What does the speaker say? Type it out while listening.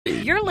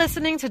You're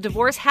listening to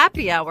Divorce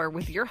Happy Hour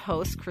with your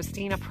hosts,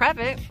 Christina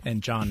Previtt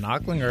and John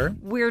Knocklinger.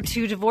 We're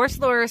two divorce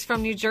lawyers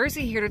from New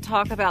Jersey here to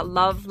talk about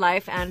love,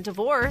 life, and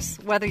divorce.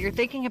 Whether you're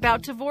thinking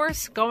about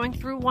divorce, going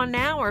through one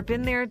now, or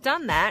been there,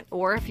 done that,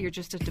 or if you're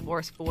just a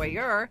divorce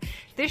voyeur,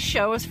 this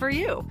show is for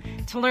you.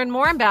 To learn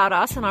more about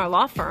us and our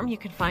law firm, you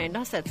can find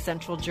us at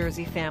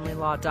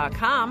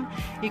centraljerseyfamilylaw.com.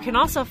 You can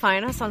also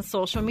find us on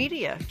social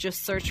media.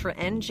 Just search for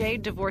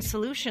NJ Divorce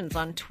Solutions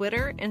on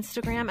Twitter,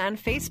 Instagram,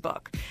 and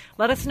Facebook.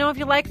 Let us know if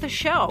you like the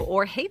show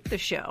or hate the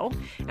show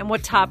and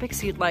what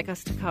topics you'd like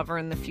us to cover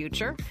in the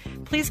future.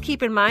 Please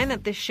keep in mind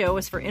that this show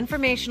is for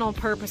informational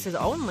purposes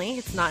only.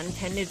 It's not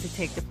intended to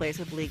take the place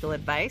of legal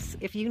advice.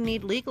 If you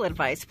need legal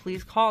advice,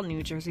 please call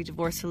New Jersey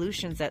Divorce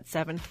Solutions at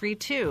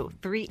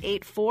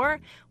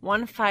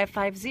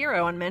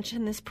 732-384-1550 and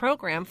mention this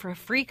program for a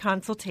free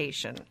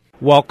consultation.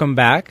 Welcome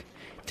back.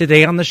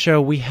 Today on the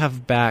show, we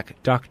have back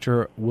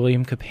Dr.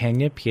 William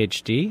Campagna,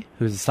 Ph.D.,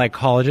 who's a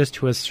psychologist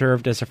who has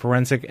served as a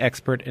forensic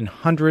expert in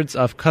hundreds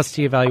of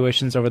custody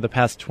evaluations over the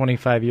past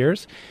 25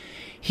 years.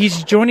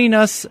 He's joining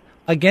us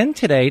again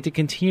today to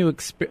continue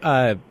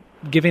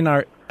giving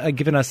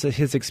us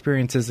his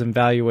experiences in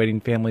evaluating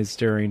families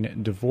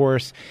during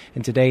divorce.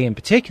 And today, in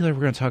particular,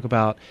 we're going to talk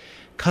about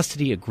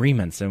custody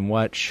agreements and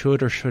what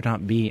should or should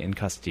not be in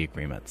custody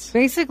agreements.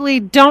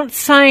 Basically, don't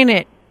sign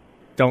it.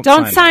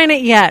 Don't sign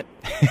it yet.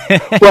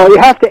 Well, you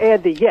have to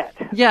add the yet.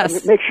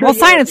 Yes. Make sure we'll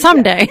sign it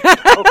someday.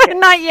 Okay.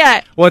 Not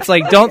yet. Well, it's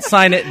like, don't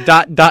sign it, ...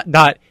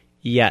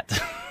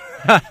 yet.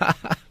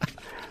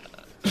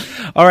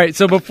 All right.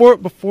 So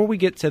before we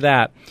get to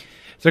that,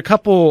 there's a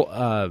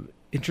couple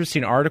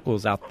interesting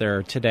articles out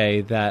there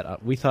today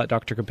that we thought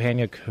Dr.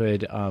 Campagna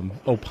could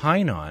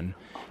opine on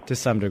to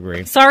some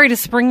degree. Sorry to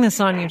spring this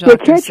on you, Dr.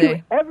 Can't C.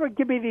 you ever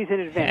give me these in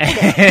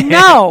advance?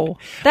 No,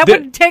 that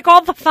would take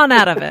all the fun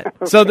out of it.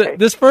 So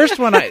this first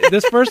one,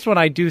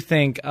 I do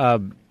think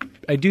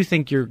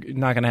you're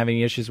not going to have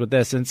any issues with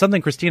this, and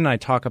something Christine and I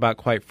talk about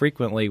quite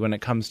frequently when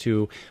it comes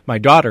to my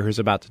daughter who's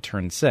about to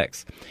turn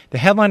 6. The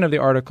headline of the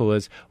article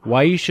is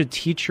 "Why You Should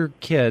Teach Your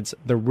Kids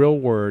the Real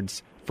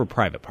Words for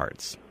Private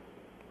Parts."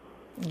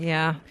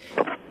 Yeah.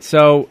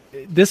 So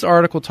this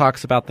article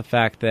talks about the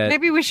fact that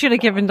maybe we should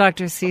have given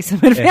Dr. C some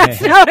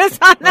advance notice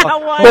on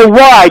that one. Well,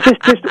 why?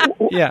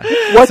 Yeah.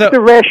 What's the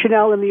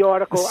rationale in the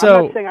article? So,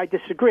 I'm not saying I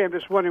disagree. I'm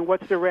just wondering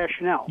what's the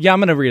rationale. Yeah, I'm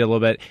going to read a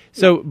little bit.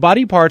 So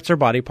body parts are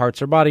body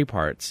parts are body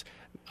parts,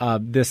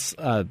 this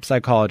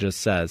psychologist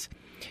says,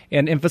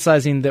 and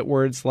emphasizing that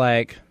words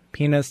like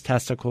penis,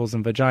 testicles,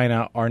 and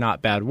vagina are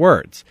not bad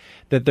words,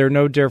 that they're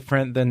no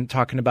different than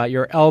talking about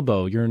your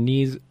elbow, your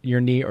knees,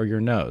 your knee, or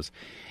your nose.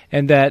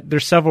 And that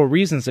there's several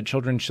reasons that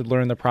children should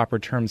learn the proper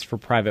terms for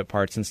private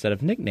parts instead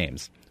of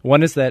nicknames.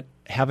 One is that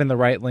having the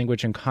right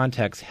language and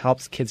context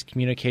helps kids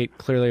communicate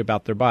clearly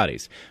about their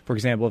bodies. For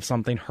example, if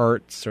something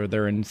hurts or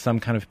they're in some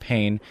kind of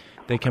pain,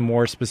 they can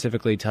more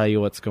specifically tell you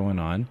what's going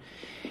on.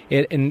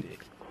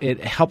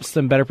 It helps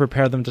them better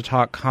prepare them to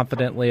talk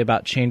confidently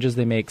about changes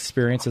they may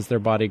experience as their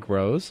body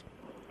grows.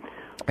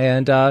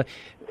 And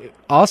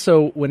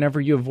also,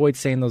 whenever you avoid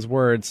saying those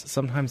words,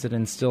 sometimes it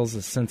instills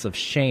a sense of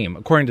shame,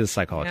 according to the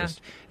psychologist,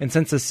 and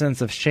a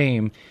sense of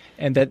shame,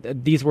 and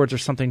that these words are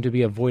something to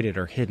be avoided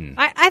or hidden.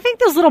 I think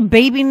those little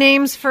baby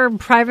names for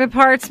private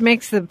parts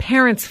makes the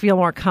parents feel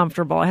more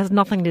comfortable. It has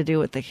nothing to do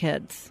with the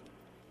kids.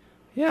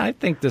 Yeah, I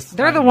think this...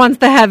 They're the ones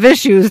that have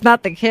issues,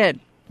 not the kid.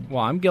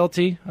 Well, I'm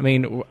guilty. I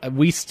mean,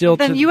 we still...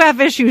 Then you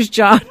have issues,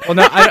 John. Well,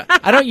 no,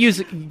 I don't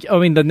use... I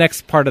mean, the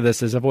next part of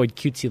this is avoid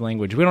cutesy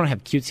language. We don't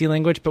have cutesy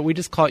language, but we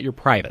just call it your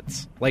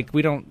privates. Like,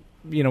 we don't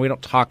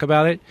talk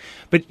about it.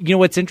 But, you know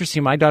what's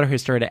interesting? My daughter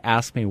has started to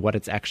ask me what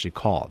it's actually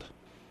called.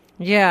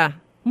 Yeah.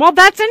 Well,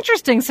 that's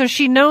interesting. So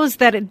she knows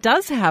that it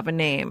does have a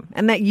name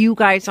and that you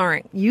guys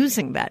aren't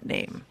using that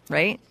name,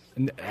 right?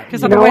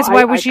 Because otherwise,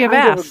 why would she have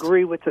asked? I kind of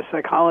agree with the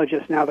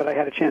psychologist now that I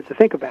had a chance to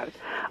think about it.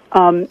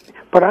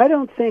 But I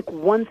don't think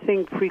one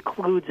thing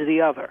precludes the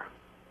other.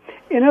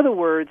 In other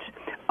words,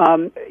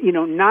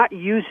 not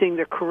using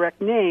the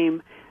correct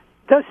name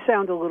does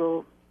sound a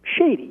little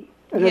shady.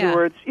 In other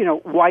words,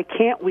 why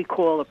can't we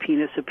call a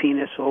penis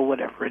or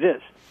whatever it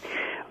is?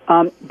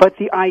 But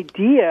the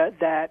idea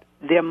that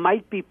there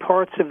might be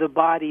parts of the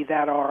body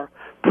that are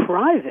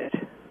private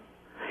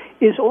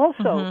is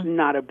also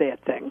not a bad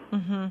thing.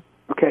 Mm-hmm.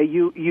 Okay,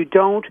 you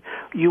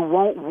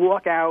won't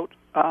walk out,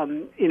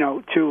 in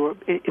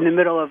the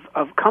middle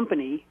of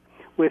company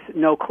with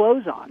no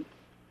clothes on.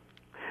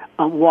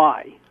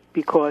 Why?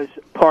 Because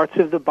parts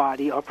of the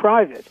body are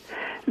private.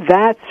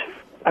 That's,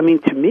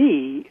 to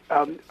me,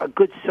 a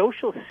good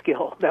social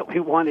skill that we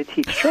want to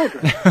teach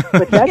children.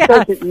 But that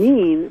doesn't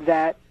mean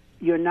that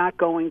you're not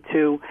going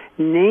to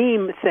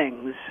name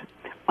things.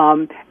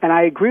 And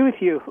I agree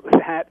with you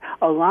that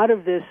a lot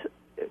of this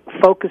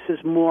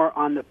focuses more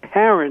on the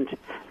parent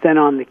than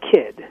on the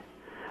kid.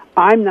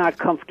 I'm not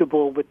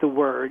comfortable with the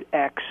word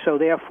X, so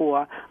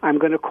therefore I'm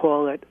going to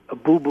call it a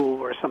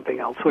boo-boo or something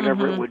else,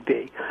 whatever it would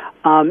be.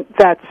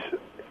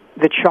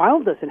 The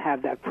child doesn't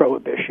have that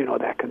prohibition or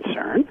that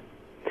concern.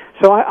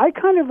 So I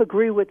kind of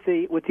agree with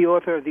the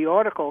author of the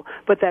article,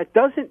 but that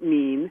doesn't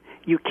mean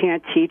you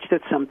can't teach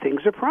that some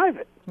things are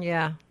private.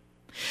 Yeah.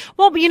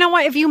 Well, but you know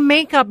what? If you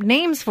make up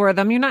names for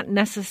them, you're not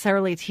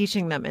necessarily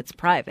teaching them it's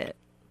private.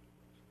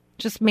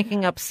 Just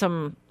making up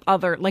some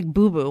other, like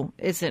boo-boo,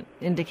 isn't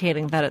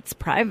indicating that it's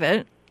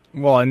private.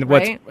 Well, and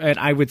right? and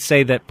I would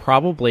say that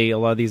probably a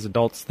lot of these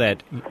adults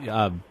that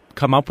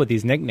come up with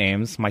these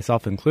nicknames,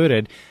 myself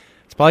included,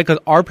 it's probably because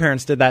our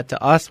parents did that to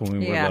us when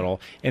we were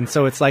little. And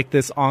so it's like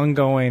this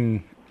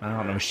ongoing,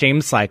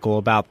 shame cycle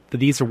about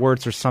these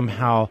words are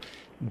somehow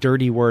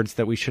dirty words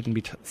that we shouldn't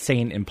be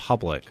saying in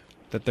public,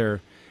 that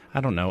they're,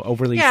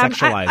 overly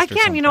sexualized or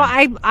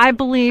something. I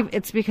believe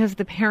it's because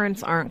the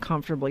parents aren't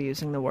comfortable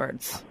using the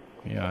words.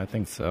 Yeah, I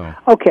think so.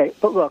 Okay,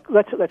 but look,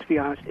 let's be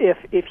honest.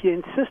 If you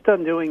insist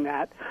on doing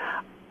that,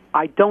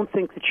 I don't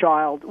think the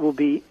child will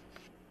be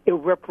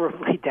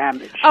irreparably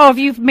damaged. Oh, if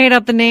you've made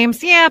up the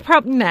names, yeah,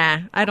 probably. Nah,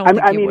 I don't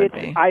think you would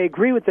be. I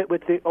agree with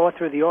the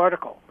author of the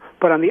article,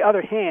 but on the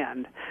other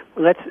hand,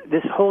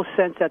 this whole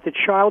sense that the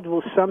child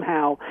will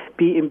somehow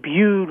be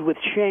imbued with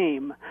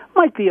shame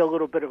might be a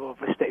little bit of an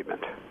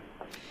overstatement.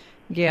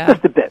 Yeah,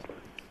 just a bit.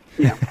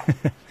 Yeah.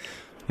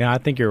 Yeah, I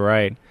think you're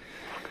right.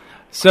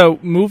 So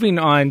moving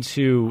on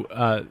to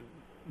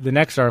the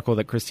next article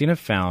that Christina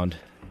found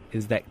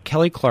is that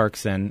Kelly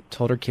Clarkson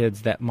told her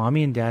kids that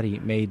Mommy and Daddy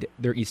made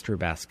their Easter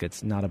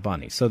baskets, not a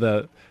bunny. So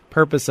the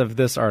purpose of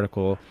this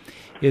article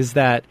is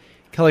that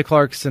Kelly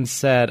Clarkson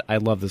said, I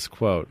love this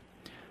quote,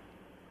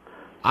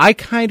 I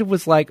kind of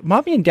was like,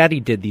 Mommy and Daddy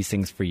did these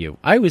things for you.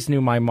 I always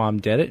knew my mom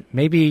did it.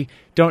 Maybe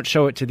don't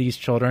show it to these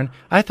children.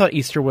 I thought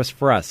Easter was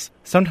for us.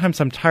 Sometimes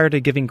I'm tired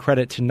of giving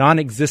credit to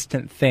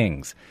non-existent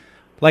things.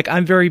 Like,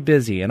 I'm very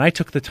busy, and I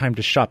took the time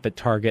to shop at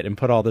Target and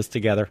put all this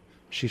together.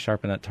 She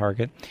sharpened at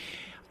Target.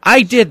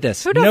 I did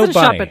this. Who doesn't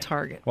shop at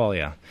Target? Well,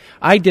 yeah.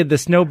 I did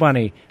this. No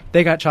bunny.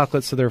 They got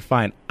chocolates, so they're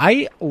fine.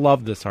 I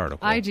love this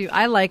article. I do.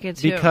 I like it,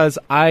 too. Because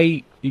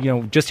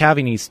just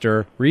having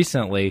Easter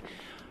recently,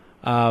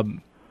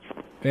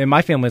 in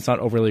my family, it's not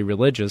overly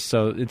religious,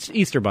 so it's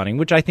Easter bunny,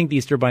 which I think the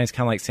Easter bunny is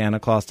kind of like Santa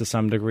Claus to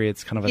some degree.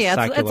 It's kind of a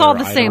secular it's all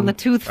the item, same. The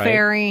Tooth right?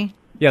 Fairy.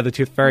 Yeah, the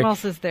Tooth Fairy. What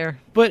else is there?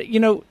 But,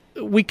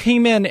 we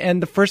came in,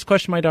 and the first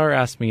question my daughter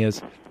asked me is,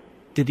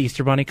 did the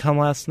Easter bunny come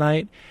last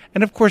night?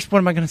 And, of course, what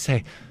am I going to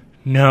say?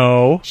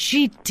 No.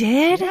 She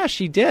did? Yeah,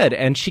 she did.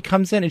 And she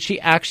comes in, and she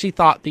actually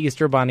thought the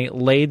Easter bunny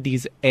laid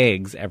these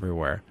eggs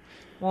everywhere.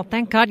 Well,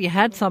 thank God you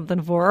had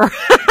something for her.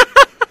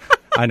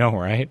 I know,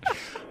 right?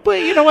 But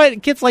you know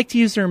what? Kids like to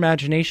use their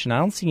imagination. I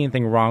don't see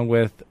anything wrong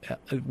with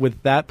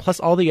that. Plus,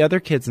 all the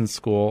other kids in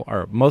school,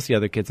 or most of the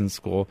other kids in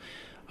school,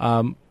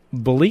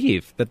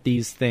 believe that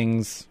these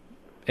things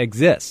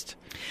exist.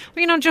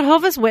 Well,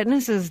 Jehovah's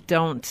Witnesses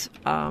don't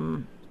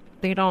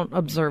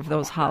observe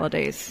those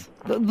holidays.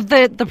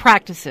 The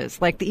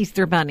practices, like the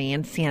Easter Bunny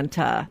and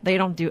Santa, they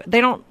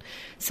don't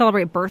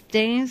celebrate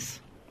birthdays.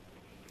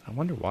 I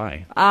wonder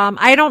why.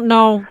 I don't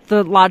know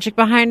the logic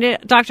behind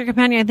it. Dr.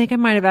 Campagna, I think I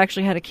might have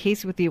actually had a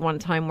case with you one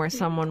time where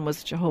someone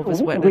was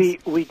Jehovah's Witness.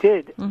 We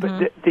did. Mm-hmm.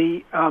 But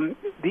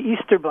the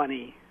Easter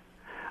Bunny,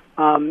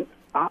 I'm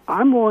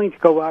willing to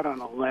go out on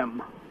a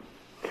limb,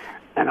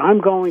 and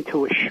I'm going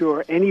to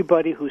assure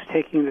anybody who's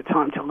taking the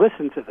time to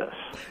listen to this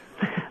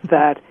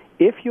that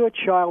if your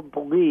child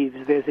believes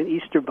there's an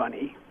Easter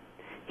Bunny,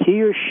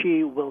 he or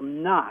she will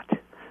not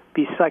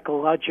be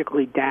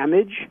psychologically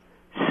damaged,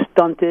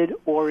 stunted,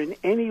 or in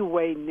any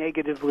way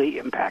negatively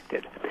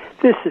impacted.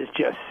 This is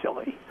just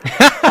silly.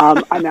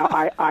 Now,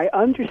 I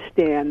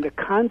understand the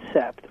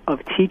concept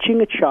of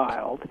teaching a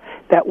child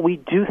that we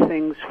do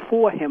things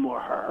for him or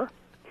her,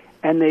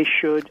 and they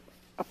should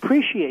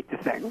appreciate the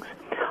things.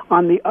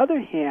 On the other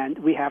hand,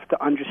 we have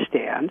to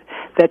understand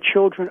that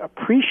children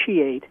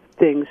appreciate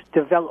things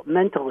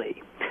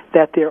developmentally,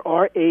 that there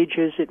are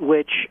ages at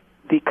which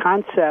the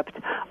concept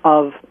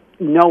of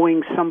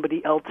knowing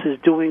somebody else is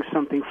doing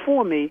something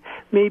for me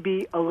may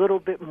be a little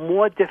bit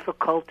more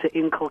difficult to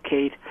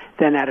inculcate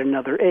than at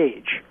another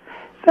age.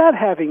 That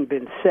having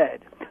been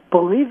said,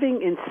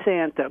 believing in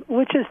Santa,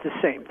 which is the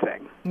same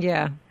thing,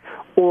 yeah,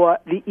 or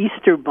the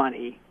Easter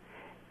Bunny,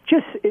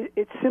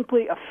 it's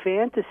simply a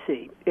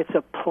fantasy. It's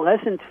a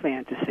pleasant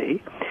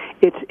fantasy.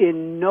 It's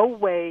in no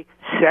way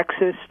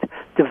sexist,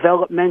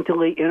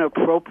 developmentally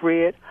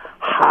inappropriate,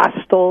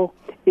 hostile.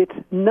 It's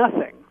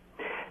nothing.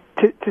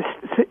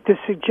 To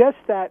suggest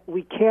that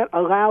we can't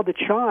allow the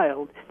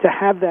child to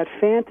have that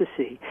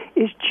fantasy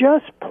is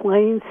just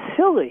plain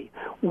silly.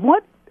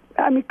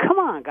 Come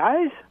on,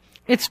 guys.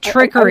 It's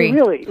trickery.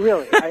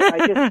 Really.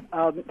 I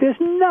just, there's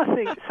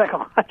nothing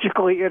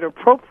psychologically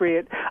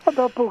inappropriate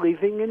about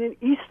believing in an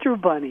Easter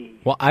Bunny.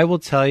 Well, I will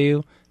tell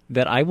you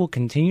that I will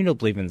continue to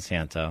believe in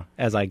Santa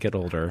as I get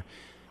older,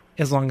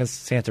 as long as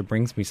Santa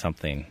brings me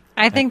something.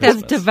 I think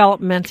that's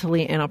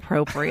developmentally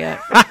inappropriate.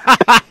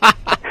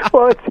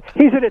 Well,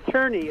 he's an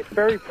attorney. It's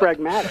very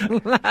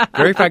pragmatic.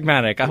 Very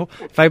pragmatic.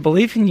 If I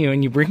believe in you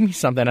and you bring me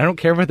something, I don't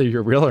care whether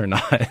you're real or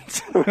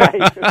not.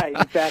 Right,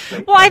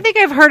 exactly. Well, I think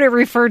I've heard it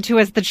referred to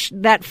as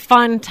that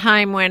fun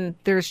time when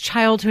there's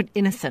childhood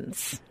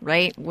innocence,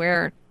 right?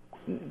 Where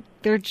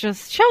they're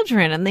just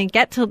children, and they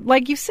get to,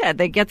 like you said,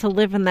 they get to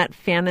live in that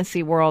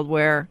fantasy world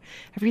where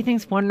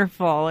everything's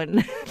wonderful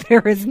and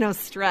there is no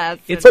stress.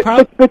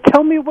 But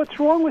tell me what's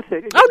wrong with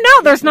it. Oh,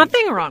 no, there's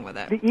nothing wrong with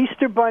it. The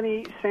Easter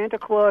Bunny, Santa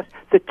Claus,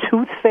 the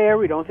Tooth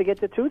Fairy. Don't forget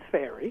the Tooth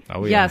Fairy.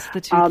 Oh, yeah. Yes,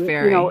 the Tooth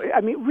Fairy.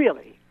 I mean,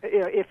 really,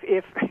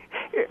 if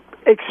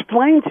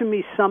explain to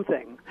me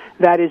something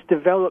that is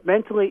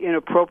developmentally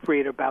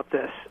inappropriate about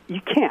this.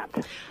 You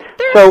can't.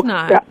 There's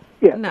not.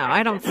 Yeah. No,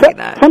 I don't see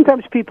that.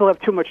 Sometimes people have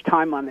too much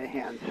time on their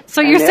hands.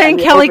 So you're saying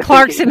Kelly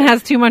Clarkson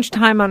has too much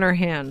time on her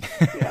hands?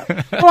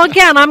 Yeah. Well,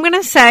 again, I'm going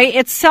to say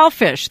it's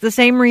selfish. The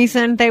same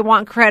reason they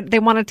want credit. They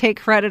want to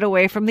take credit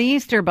away from the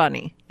Easter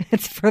Bunny.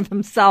 It's for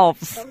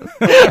themselves.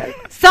 Okay.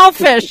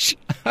 Selfish.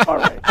 All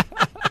right.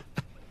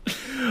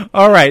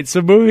 All right.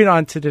 So moving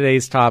on to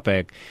today's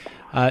topic,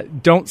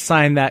 don't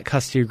sign that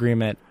custody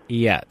agreement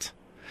yet,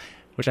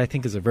 which I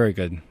think is a very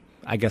good,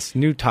 I guess,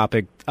 new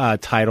topic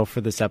title for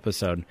this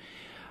episode.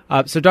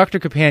 So, Dr.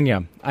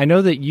 Campagna, I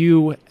know that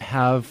you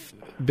have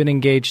been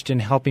engaged in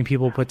helping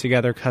people put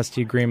together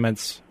custody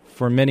agreements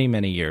for many,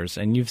 many years,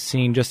 and you've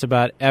seen just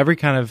about every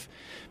kind of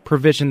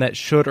provision that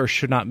should or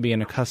should not be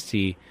in a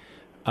custody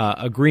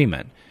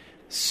agreement.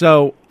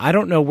 So, I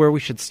don't know where we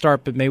should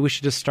start, but maybe we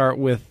should just start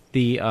with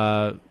the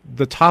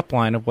top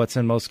line of what's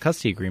in most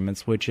custody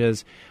agreements, which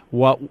is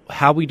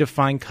how we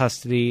define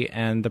custody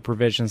and the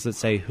provisions that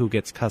say who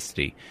gets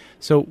custody.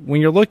 So, when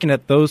you're looking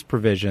at those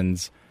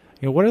provisions,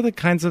 what are the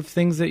kinds of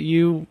things that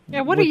you...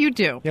 Yeah, what do you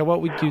do? Yeah,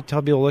 what would you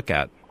tell people to look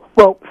at?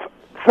 Well,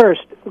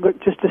 first,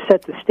 just to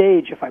set the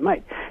stage, if I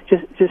might,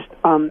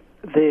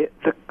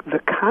 the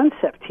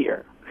concept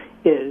here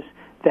is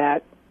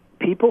that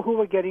people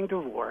who are getting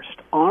divorced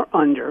are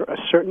under a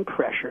certain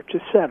pressure to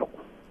settle.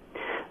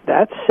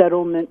 That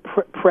settlement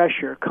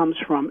pressure comes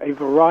from a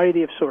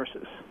variety of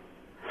sources.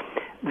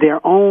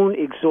 Their own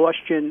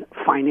exhaustion,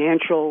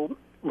 financial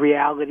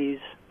realities,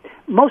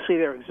 mostly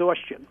their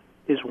exhaustion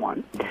is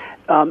one.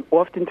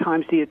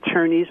 Oftentimes the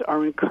attorneys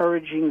are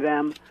encouraging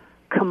them,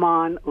 come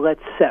on,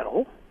 let's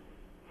settle.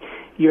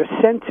 You're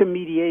sent to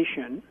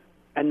mediation,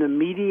 and the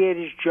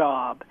mediator's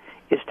job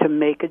is to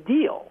make a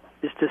deal,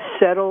 is to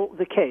settle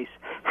the case.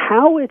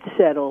 How it's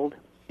settled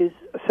is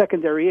a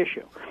secondary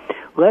issue.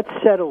 Let's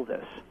settle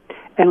this.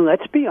 And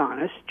let's be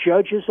honest,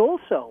 judges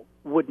also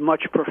would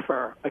much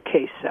prefer a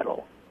case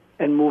settle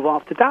and move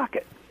off the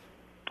docket.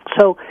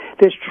 So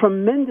there's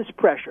tremendous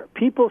pressure.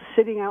 People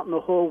sitting out in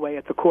the hallway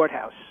at the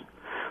courthouse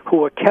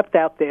who are kept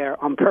out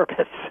there on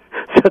purpose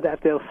so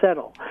that they'll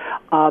settle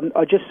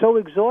are just so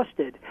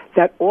exhausted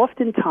that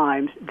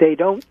oftentimes they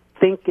don't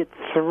think it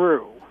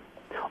through.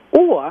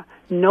 Or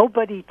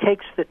nobody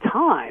takes the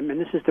time,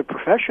 and this is the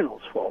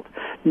professional's fault,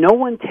 no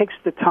one takes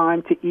the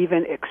time to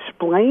even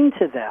explain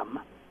to them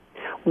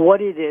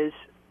what it is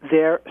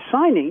they're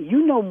signing.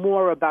 You know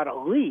more about a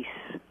lease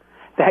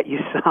that you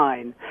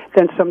sign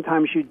than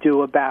sometimes you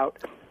do about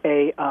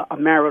a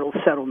marital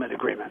settlement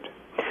agreement.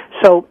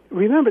 So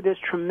remember, there's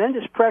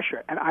tremendous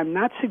pressure, and I'm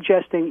not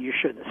suggesting you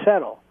shouldn't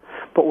settle,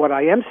 but what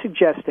I am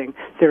suggesting,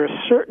 there are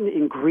certain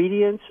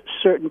ingredients,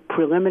 certain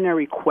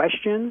preliminary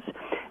questions,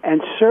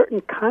 and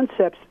certain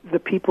concepts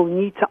that people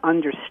need to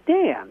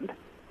understand,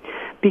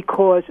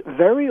 because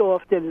very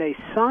often they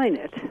sign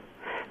it,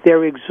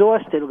 they're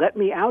exhausted, let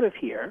me out of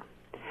here.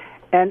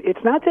 And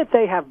it's not that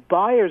they have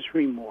buyer's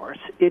remorse,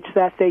 it's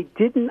that they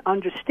didn't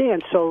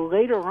understand. So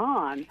later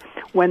on,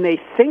 when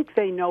they think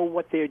they know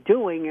what they're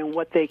doing and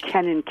what they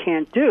can and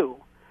can't do,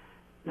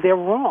 they're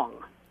wrong.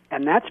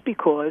 And that's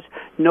because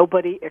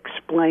nobody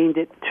explained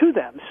it to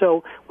them.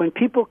 So when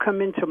people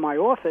come into my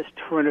office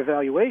for an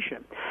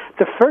evaluation,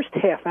 the first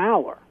half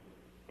hour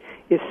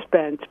is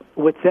spent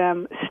with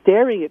them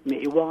staring at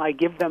me while I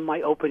give them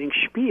my opening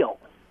spiel.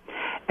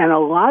 And a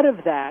lot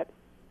of that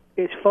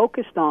is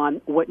focused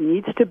on what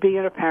needs to be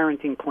in a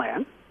parenting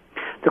plan,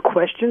 the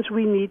questions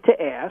we need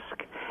to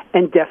ask,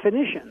 and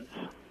definitions.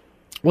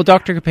 Well,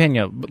 Dr.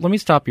 Campagna, let me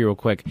stop you real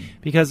quick,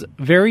 because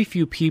very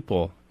few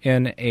people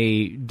in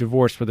a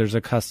divorce where there's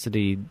a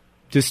custody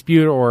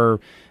dispute, or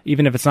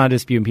even if it's not a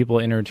dispute and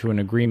people enter into an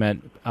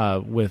agreement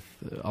with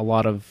a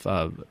lot of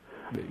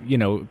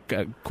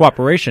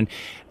cooperation,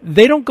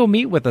 they don't go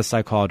meet with a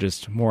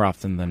psychologist more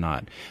often than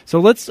not. So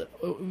let's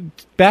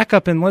back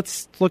up and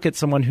let's look at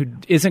someone who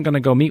isn't going to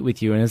go meet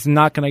with you and is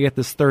not going to get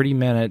this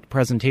 30-minute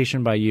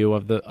presentation by you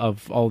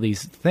of all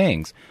these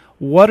things.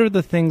 What are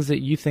the things that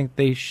you think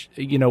they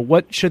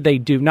what should they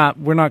do?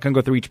 We're not going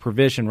to go through each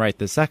provision right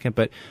this second,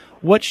 but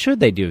what should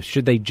they do?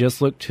 Should they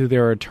just look to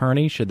their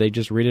attorney? Should they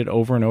just read it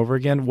over and over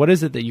again? What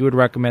is it that you would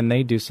recommend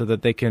they do so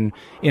that they can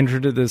enter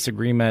into this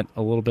agreement with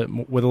a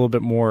little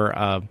bit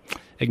more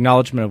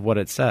acknowledgement of what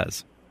it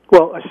says?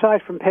 Well,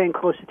 aside from paying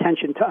close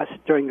attention to us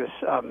during this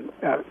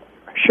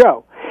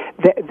show,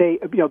 they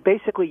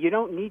basically you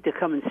don't need to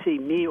come and see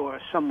me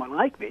or someone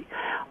like me.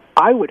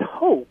 I would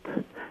hope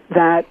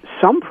that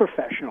some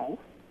professional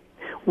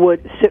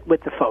would sit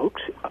with the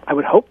folks. I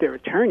would hope they're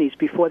attorneys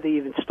before they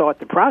even start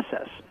the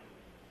process,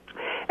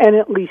 and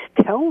at least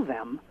tell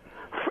them,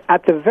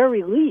 at the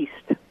very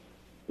least,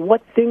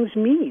 what things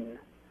mean.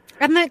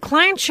 And the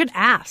client should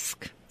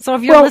ask. So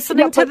if you're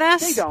listening to but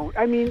this... They don't.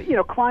 I mean,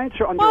 clients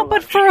are under Well, a lot but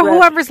of for stress.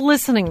 whoever's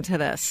listening to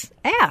this,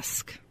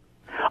 ask.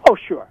 Oh,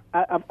 sure.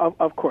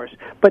 Of course.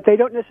 But they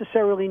don't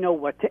necessarily know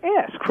what to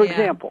ask. For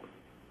example,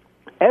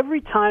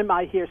 every time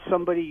I hear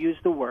somebody use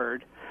the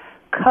word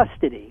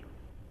custody,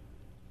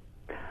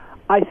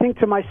 I think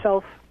to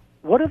myself,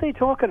 what are they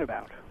talking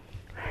about?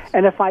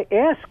 And if I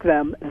ask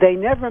them, they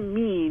never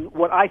mean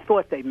what I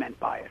thought they meant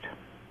by it.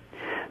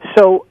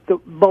 So the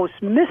most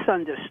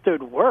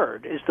misunderstood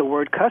word is the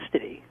word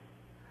custody.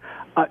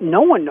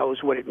 No one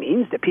knows what it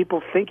means. The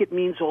people think it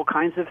means all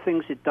kinds of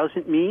things it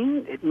doesn't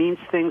mean. It means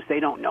things they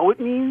don't know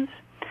it means.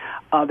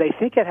 They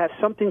think it has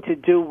something to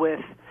do with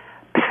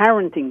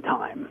parenting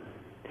time.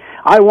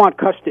 I want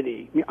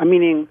custody,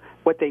 meaning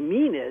what they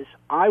mean is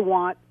I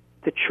want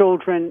the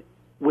children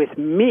with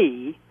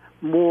me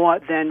more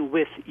than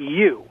with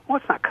you. Well,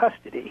 it's not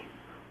custody.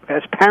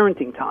 It's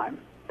parenting time.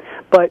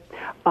 But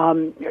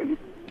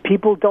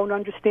people don't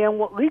understand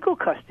what legal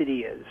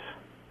custody is.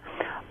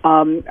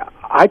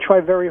 I try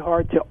very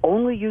hard to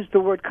only use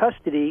the word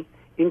custody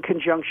in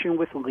conjunction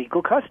with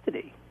legal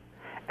custody.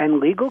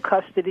 And legal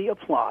custody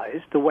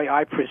applies, the way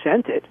I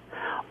present it,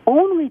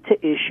 only to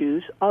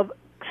issues of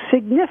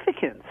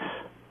significance.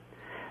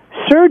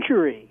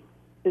 Surgery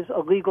is a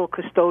legal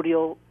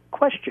custodial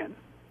question.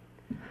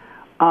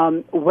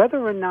 Whether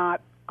or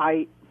not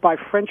I buy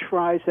French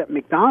fries at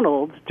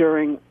McDonald's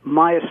during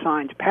my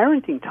assigned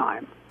parenting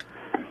time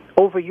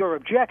over your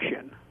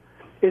objection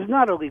is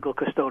not a legal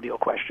custodial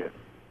question.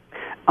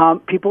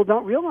 People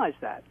don't realize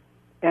that.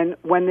 And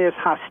when there's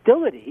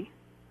hostility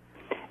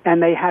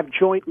and they have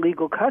joint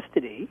legal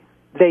custody,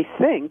 they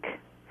think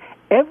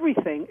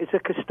everything is a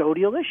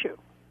custodial issue.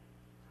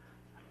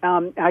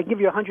 I'll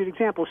give you 100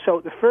 examples. So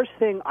the first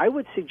thing I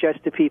would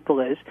suggest to people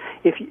is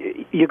if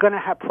you're going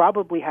to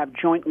probably have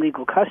joint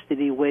legal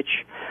custody,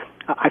 which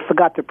I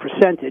forgot the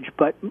percentage,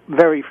 but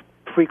very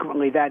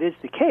frequently that is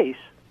the case,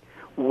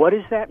 what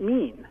does that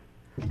mean?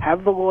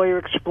 Have the lawyer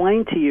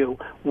explain to you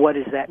what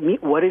does that mean?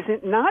 What does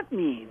it not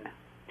mean?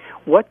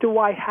 What do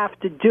I have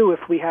to do if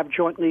we have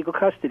joint legal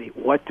custody?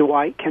 What do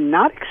I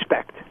cannot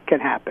expect can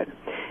happen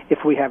if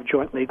we have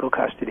joint legal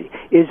custody?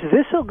 Is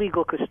this a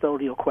legal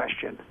custodial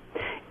question?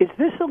 Is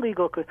this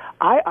illegal?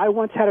 I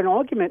once had an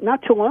argument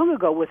not too long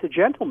ago with a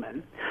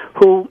gentleman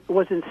who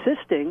was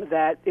insisting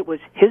that it was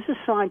his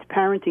assigned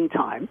parenting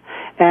time,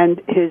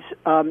 and his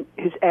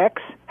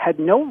ex had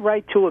no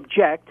right to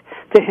object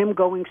to him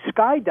going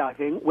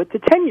skydiving with the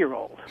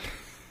 10-year-old.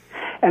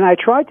 And I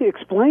tried to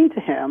explain to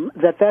him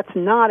that that's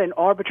not an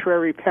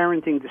arbitrary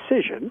parenting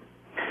decision.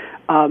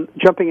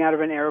 Jumping out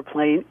of an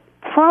airplane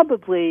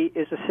probably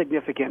is a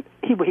significant...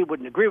 He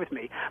wouldn't agree with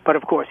me, but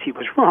of course he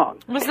was wrong.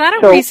 Was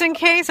that a recent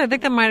case? I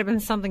think that might have been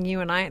something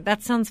you and I...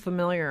 That sounds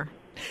familiar.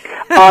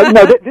 No,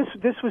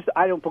 this was...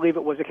 I don't believe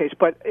it was a case.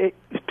 But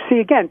see,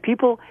 again,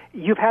 people...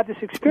 You've had this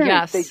experience.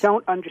 Yes. They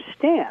don't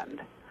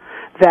understand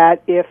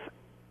that if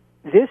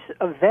this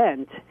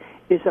event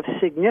is of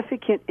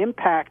significant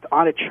impact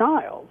on a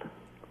child,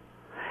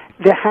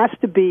 there has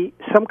to be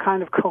some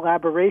kind of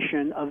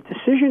collaboration of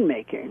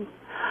decision-making,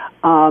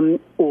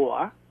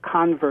 or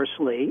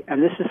conversely,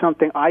 and this is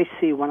something I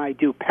see when I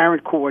do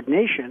parent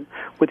coordination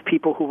with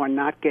people who are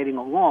not getting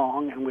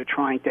along, and we're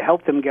trying to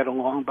help them get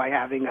along by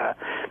having a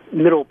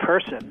middle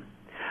person.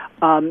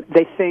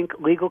 They think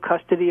legal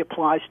custody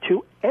applies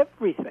to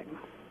everything,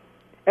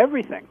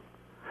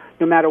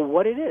 no matter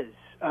what it is.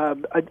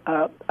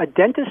 A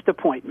dentist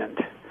appointment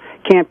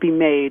can't be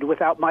made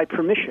without my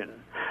permission.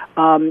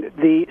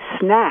 The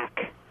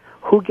snack,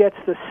 who gets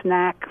the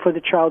snack for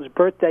the child's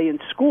birthday in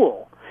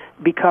school,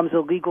 becomes a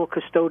legal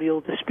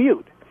custodial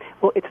dispute.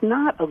 Well, it's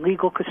not a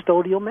legal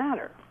custodial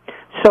matter.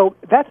 So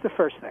that's the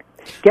first thing.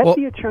 Get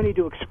the attorney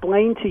to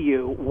explain to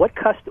you what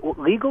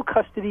legal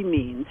custody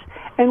means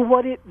and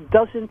what it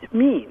doesn't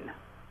mean.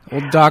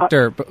 Well,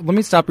 doctor, but let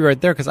me stop you right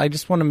there because I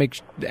just want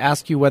to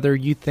ask you whether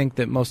you think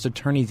that most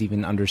attorneys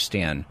even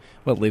understand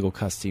what legal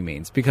custody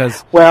means.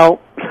 Because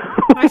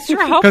I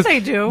sure hope they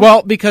do.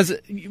 Well, because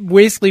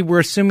basically we're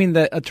assuming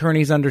that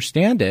attorneys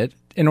understand it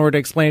in order to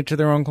explain it to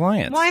their own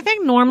clients. Well, I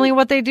think normally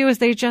what they do is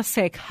they just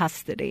say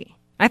custody.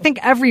 I think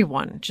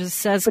everyone just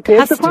says but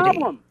custody. The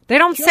problem. They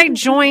don't say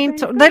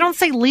joint. They don't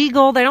say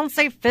legal. They don't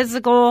say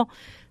physical.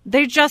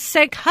 They just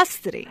say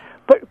custody.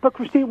 But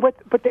Christine,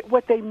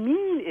 what they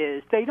mean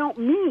is they don't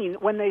mean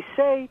when they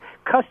say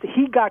custody.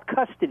 He got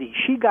custody.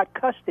 She got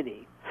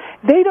custody.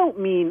 They don't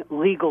mean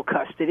legal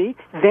custody.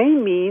 They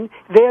mean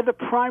they're the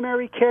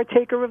primary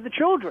caretaker of the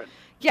children.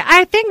 Yeah,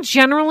 I think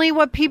generally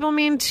what people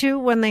mean, too,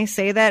 when they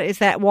say that is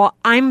that, well,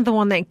 I'm the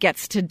one that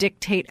gets to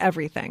dictate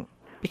everything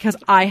because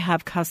I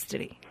have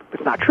custody.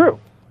 It's not true.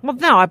 Well,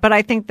 no, but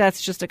I think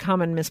that's just a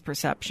common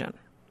misperception.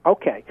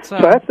 Okay, so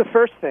that's the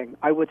first thing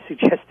I would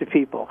suggest to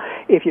people.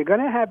 If you're going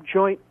to have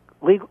joint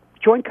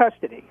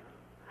custody,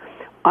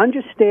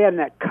 understand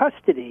that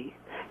custody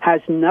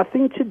has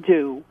nothing to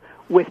do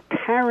with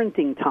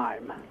parenting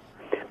time.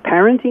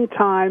 Parenting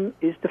time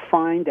is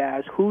defined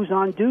as who's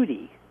on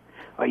duty.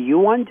 Are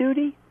you on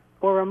duty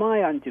or am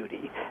I on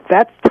duty?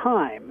 That's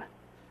time.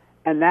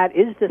 And that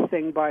is the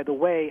thing, by the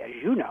way, as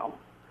you know,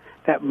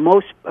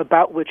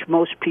 about which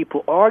most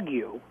people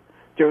argue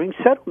during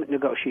settlement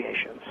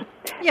negotiations.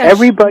 Yes,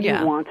 Everybody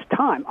wants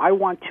time. I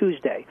want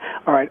Tuesday.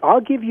 All right,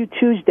 I'll give you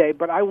Tuesday,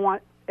 but I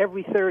want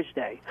every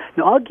Thursday.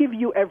 Now, I'll give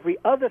you every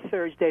other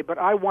Thursday, but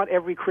I want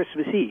every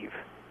Christmas Eve.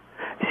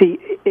 See,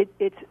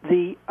 it's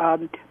the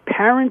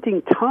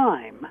parenting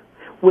time,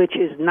 which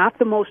is not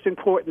the most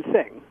important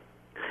thing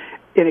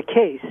in a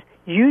case,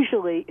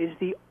 usually is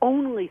the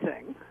only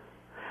thing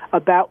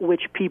about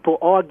which people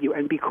argue.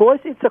 And because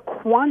it's a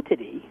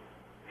quantity,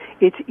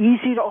 it's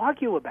easy to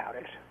argue about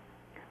it.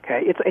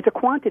 Okay, it's a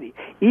quantity.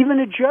 Even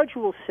a judge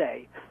will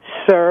say,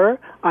 "Sir,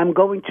 I'm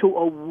going to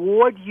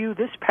award you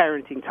this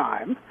parenting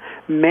time.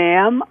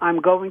 Ma'am, I'm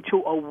going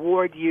to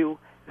award you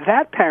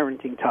that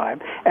parenting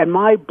time." And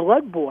my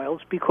blood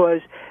boils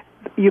because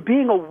you're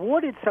being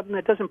awarded something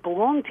that doesn't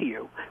belong to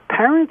you.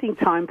 Parenting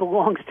time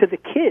belongs to the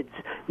kids,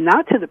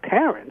 not to the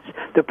parents.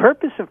 The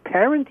purpose of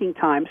parenting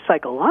time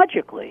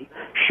psychologically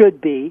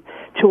should be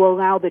to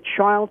allow the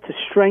child to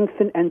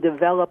strengthen and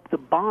develop the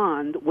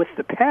bond with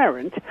the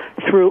parent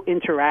through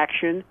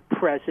interaction,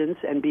 presence,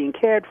 and being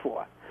cared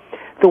for.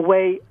 The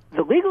way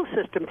the legal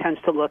system tends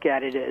to look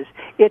at it is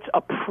it's a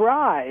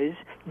prize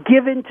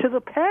given to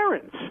the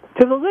parents,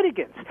 to the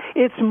litigants.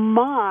 It's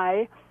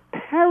my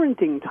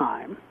parenting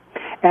time.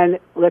 And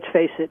let's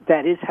face it,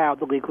 that is how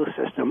the legal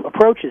system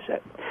approaches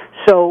it.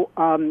 So,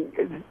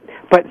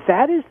 but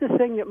that is the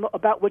thing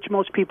about which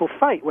most people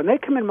fight. When they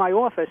come in my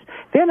office,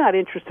 they're not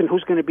interested in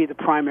who's going to be the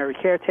primary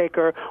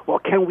caretaker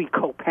or can we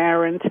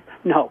co-parent.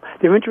 No,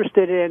 they're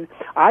interested in,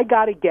 I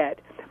got to get,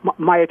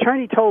 my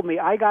attorney told me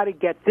I got to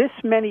get this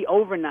many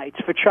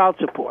overnights for child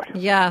support.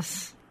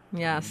 Yes,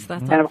 that's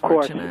and of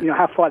course,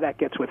 how far that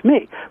gets with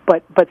me.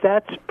 But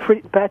that's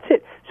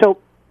it. So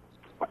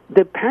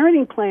the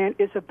parenting plan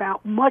is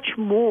about much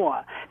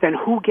more than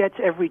who gets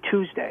every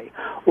Tuesday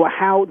or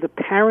how the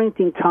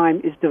parenting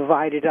time is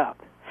divided up.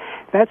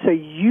 That's a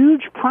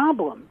huge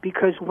problem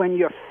because when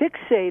you're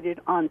fixated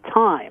on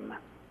time,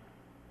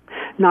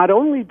 not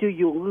only do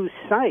you lose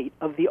sight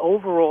of the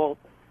overall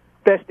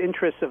best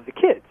interests of the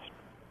kids,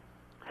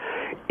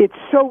 it's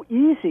so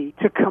easy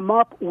to come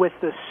up with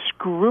the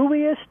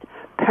screwiest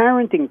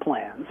parenting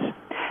plans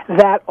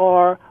that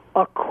are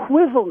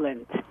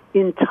equivalent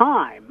in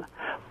time,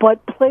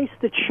 but place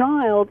the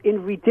child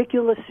in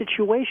ridiculous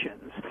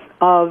situations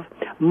of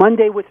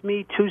Monday with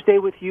me, Tuesday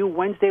with you,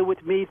 Wednesday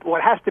with me, or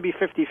it has to be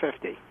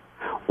 50-50.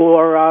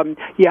 Or,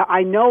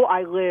 I know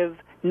I live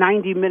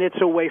 90 minutes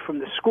away from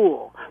the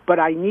school, but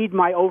I need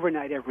my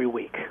overnight every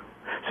week.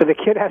 So the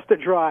kid has to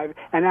drive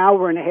an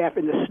hour and a half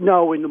in the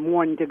snow in the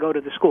morning to go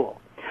to the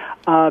school.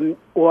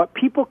 Or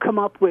people come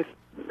up with,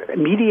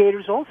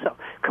 mediators also,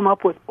 come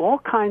up with all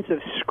kinds of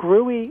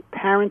screwy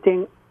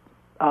parenting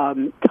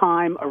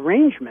time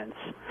arrangements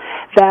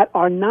that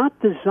are not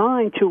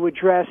designed to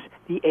address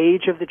the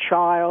age of the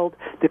child,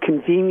 the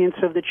convenience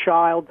of the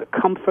child, the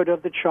comfort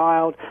of the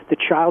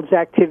child's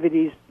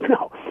activities.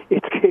 No,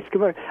 it's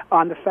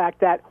on the fact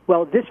that,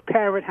 well, this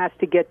parent has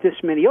to get this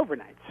many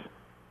overnights.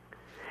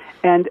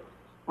 And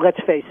let's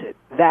face it,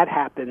 that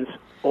happens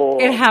all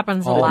the time. It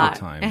happens a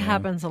lot. It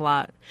happens a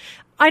lot.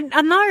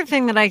 Another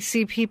thing that I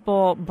see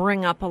people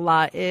bring up a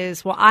lot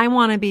is, well, I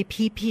want to be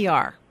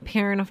PPR,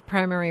 parent of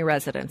primary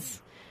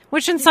residence,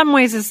 which in some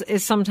ways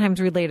is sometimes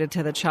related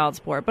to the child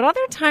support. But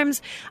other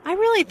times, I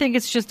really think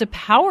it's just a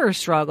power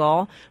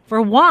struggle for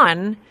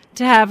one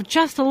to have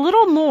just a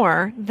little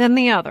more than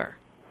the other.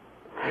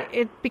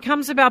 It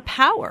becomes about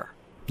power.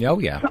 Oh,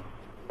 yeah.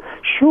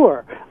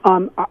 Sure.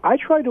 I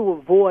try to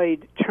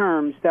avoid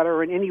terms that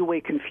are in any way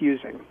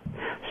confusing.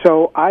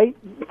 So I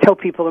tell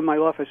people in my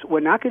office, we're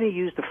not going to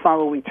use the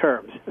following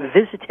terms.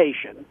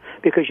 Visitation,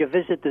 because you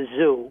visit the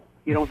zoo,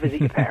 you don't visit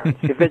your parents.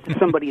 You visit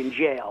somebody in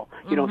jail,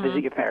 you don't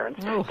visit your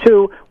parents. Oh.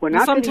 Two, we're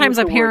not going to use sometimes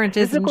a parent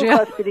is in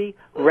jail. Custody,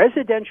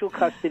 residential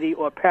custody,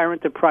 or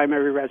parent of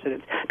primary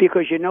residence.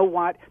 Because you know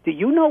what? Do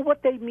you know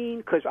what they mean?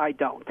 Because I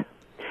don't.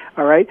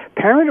 All right?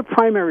 Parent of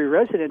primary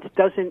residence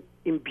doesn't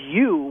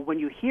imbue, when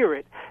you hear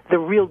it, the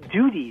real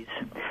duties.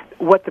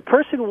 What the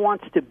person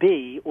wants to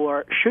be,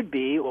 or should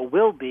be, or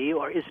will be,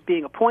 or is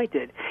being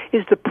appointed,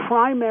 is the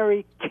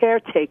primary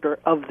caretaker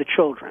of the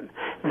children.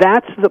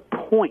 That's the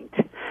point.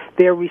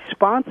 They're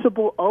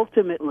responsible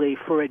ultimately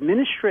for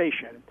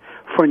administration,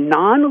 for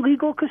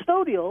non-legal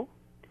custodial,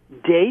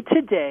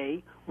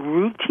 day-to-day,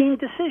 routine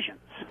decisions.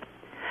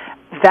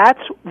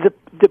 That's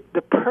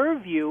the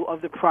purview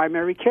of the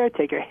primary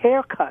caretaker.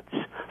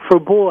 Haircuts for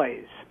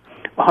boys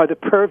are the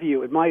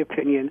purview, in my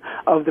opinion,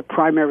 of the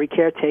primary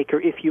caretaker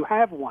if you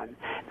have one.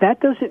 That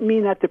doesn't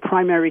mean that the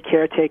primary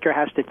caretaker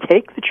has to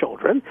take the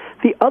children.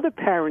 The other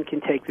parent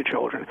can take the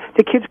children.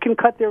 The kids can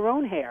cut their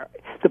own hair.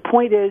 The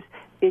point is,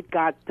 it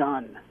got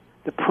done.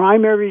 The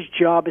primary's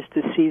job is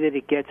to see that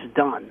it gets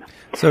done.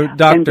 So,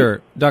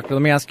 Doctor, let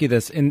me ask you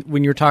this.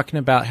 When you're talking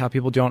about how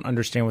people don't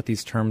understand what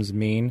these terms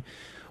mean,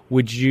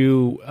 would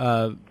you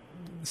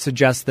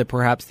suggest that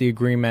perhaps the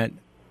agreement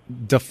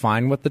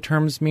define what the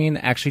terms mean,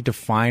 actually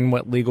define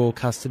what legal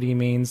custody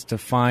means,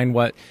 define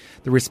what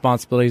the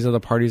responsibilities of the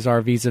parties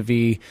are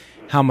vis-a-vis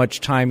how much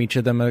time each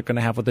of them are going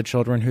to have with the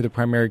children, who the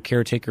primary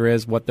caretaker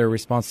is, what their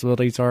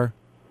responsibilities are?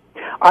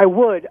 I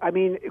would. I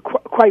mean,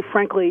 quite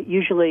frankly,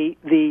 usually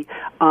the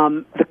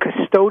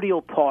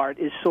custodial part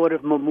is sort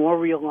of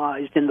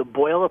memorialized in the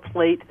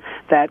boilerplate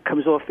that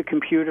comes off the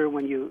computer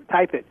when you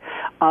type it.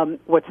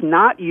 What's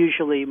not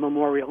usually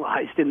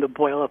memorialized in the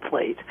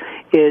boilerplate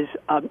is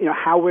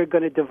how we're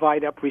going to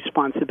divide up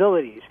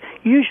responsibilities.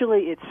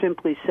 Usually, it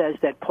simply says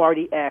that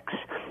Party X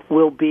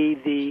will be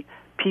the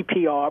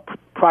PPR,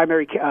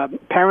 primary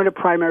parent of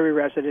primary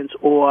residence,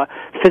 or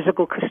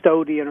physical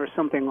custodian, or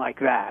something like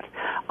that.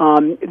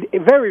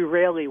 Very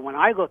rarely, when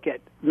I look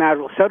at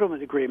marital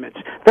settlement agreements,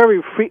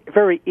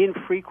 very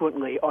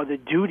infrequently are the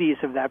duties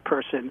of that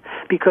person,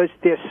 because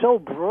they're so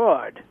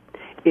broad.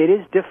 It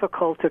is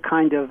difficult to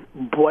kind of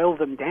boil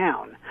them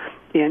down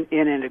in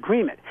an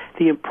agreement.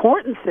 The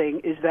important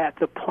thing is that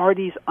the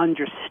parties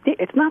understand.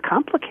 It's not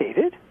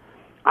complicated.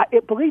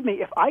 Believe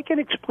me, if I can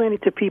explain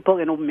it to people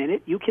in a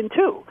minute, you can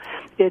too.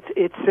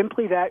 It's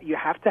simply that you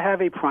have to have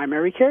a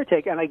primary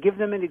caretaker, and I give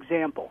them an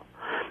example.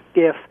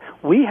 If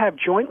we have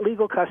joint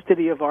legal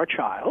custody of our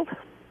child,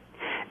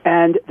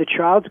 and the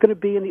child's going to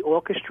be in the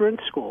orchestra in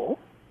school,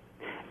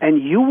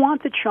 and you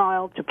want the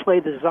child to play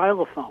the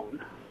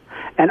xylophone,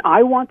 and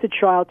I want the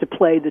child to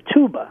play the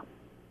tuba,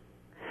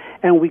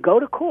 and we go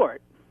to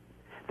court,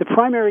 the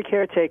primary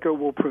caretaker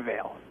will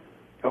prevail.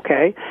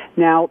 Okay?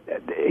 Now,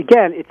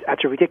 again,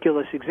 that's a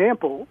ridiculous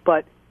example,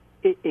 but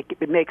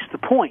it makes the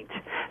point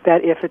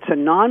that if it's a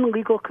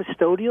non-legal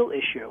custodial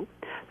issue,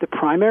 the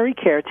primary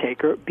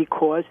caretaker,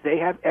 because they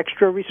have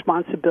extra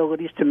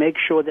responsibilities to make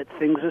sure that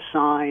things are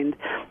signed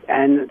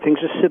and things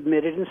are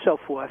submitted and so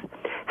forth,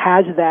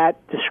 has that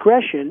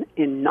discretion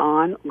in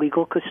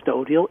non-legal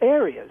custodial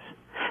areas.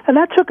 And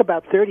that took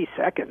about 30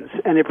 seconds,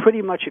 and it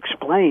pretty much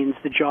explains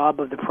the job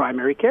of the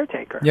primary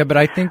caretaker. Yeah, but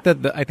I think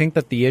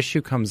that the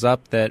issue comes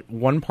up that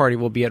one party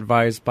will be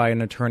advised by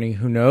an attorney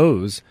who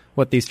knows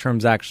what these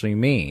terms actually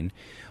mean,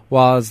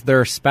 while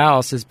their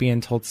spouse is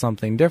being told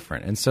something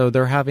different. And so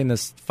they're having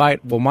this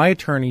fight. Well, my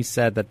attorney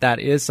said that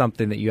is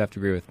something that you have to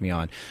agree with me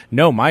on.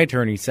 No, my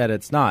attorney said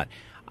it's not.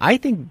 I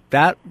think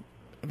that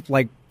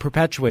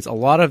perpetuates a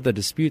lot of the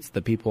disputes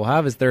that people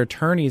have, is their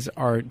attorneys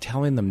are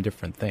telling them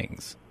different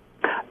things.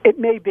 It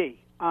may be.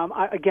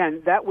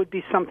 Again, that would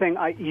be something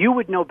you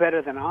would know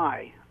better than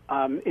I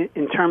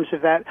in terms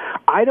of that.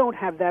 I don't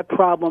have that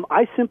problem.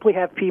 I simply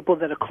have people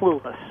that are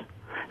clueless.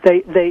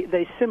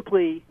 They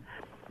simply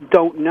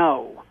don't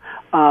know.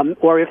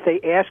 Or if they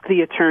ask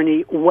the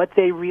attorney what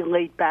they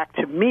relate back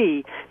to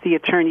me, the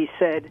attorney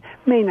said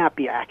may not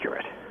be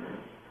accurate.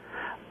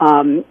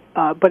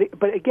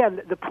 But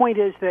again, the point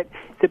is that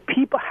the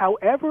people,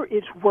 however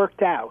it's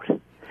worked out,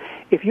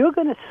 if you're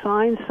going to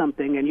sign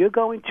something and you're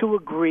going to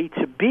agree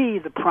to be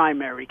the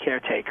primary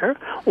caretaker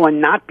or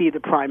not be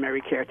the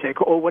primary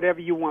caretaker or whatever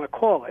you want to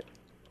call it,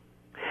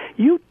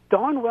 you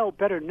darn well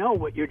better know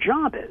what your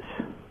job is.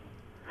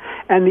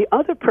 And the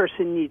other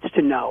person needs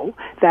to know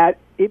that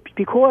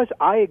because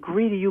I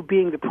agree to you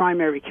being the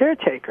primary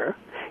caretaker,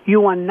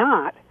 you are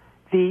not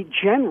the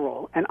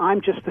general and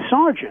I'm just the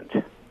sergeant.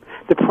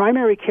 The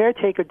primary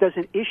caretaker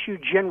doesn't issue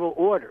general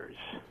orders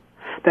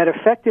that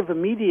effective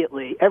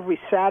immediately every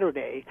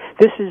Saturday,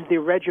 this is the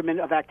regimen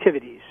of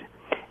activities,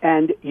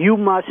 and you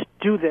must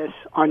do this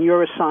on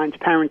your assigned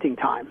parenting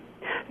time.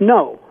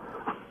 No.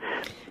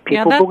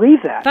 People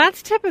believe that.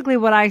 That's typically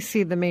what I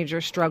see the major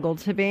struggle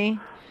to be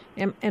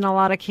in a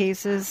lot of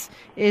cases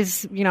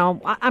is,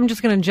 I'm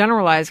just going to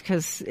generalize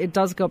because it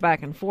does go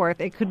back and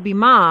forth. It could be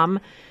mom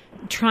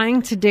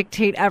trying to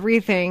dictate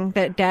everything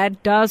that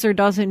dad does or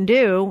doesn't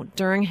do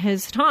during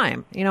his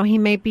time. He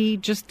may be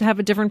just have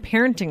a different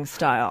parenting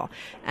style,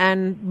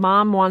 and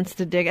mom wants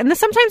to dig. And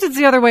sometimes it's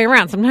the other way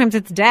around. Sometimes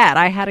it's dad.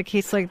 I had a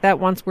case like that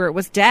once where it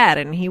was dad,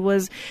 and he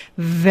was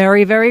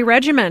very, very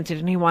regimented,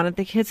 and he wanted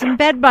the kids in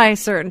bed by a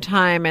certain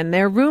time, and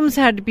their rooms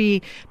had to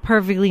be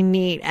perfectly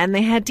neat, and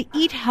they had to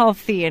eat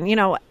healthy. And,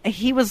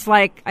 he was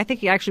like, I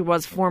think he actually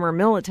was former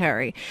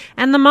military,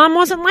 and the mom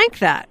wasn't like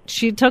that.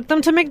 She took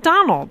them to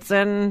McDonald's,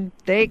 and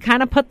they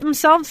kind of put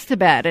themselves to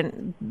bed,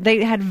 and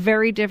they had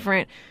very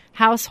different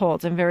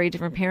households and very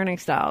different parenting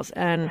styles,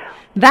 and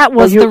that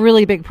was the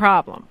really big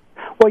problem.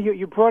 Well,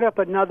 you brought up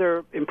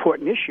another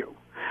important issue,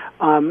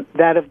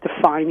 that of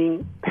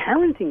defining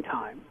parenting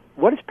time.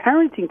 What does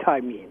parenting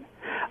time mean?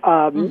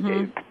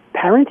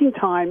 Parenting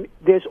time,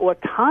 there's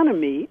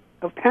autonomy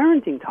of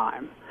parenting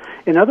time.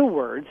 In other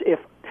words, if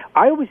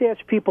I always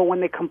ask people when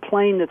they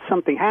complain that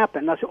something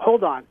happened, I say,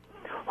 hold on,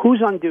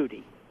 who's on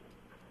duty?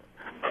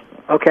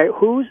 Okay,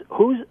 who's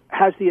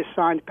has the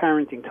assigned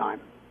parenting time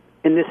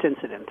in this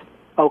incident?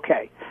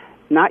 Okay,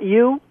 not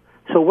you.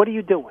 So what are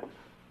you doing?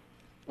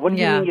 What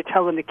do you mean you're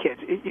telling the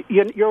kids?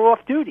 You're off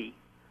duty.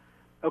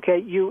 Okay,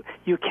 you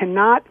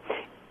cannot.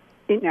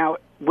 Now,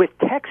 with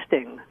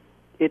texting,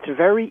 it's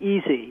very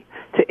easy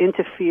to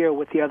interfere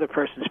with the other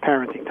person's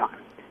parenting time.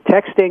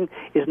 Texting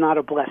is not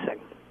a blessing.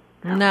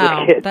 No,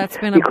 with kids. that's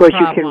been a because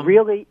problem. you can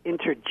really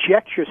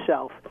interject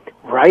yourself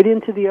right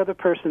into the other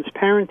person's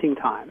parenting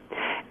time.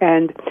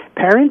 And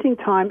parenting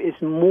time is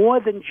more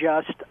than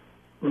just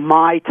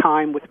my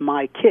time with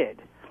my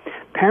kid.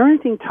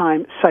 Parenting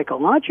time,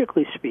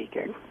 psychologically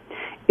speaking,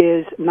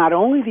 is not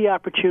only the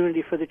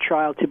opportunity for the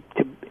child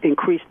to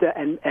increase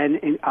and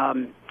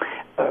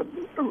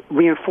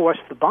reinforce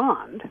the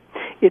bond,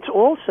 it's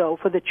also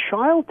for the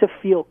child to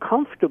feel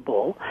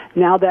comfortable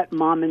now that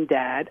mom and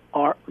dad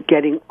are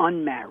getting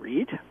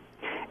unmarried,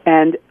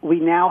 and we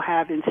now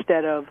have,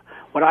 instead of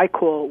what I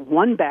call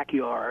one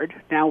backyard,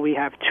 now we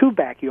have two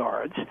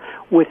backyards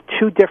with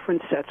two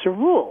different sets of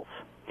rules.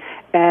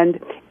 And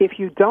if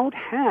you don't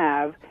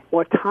have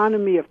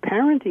autonomy of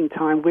parenting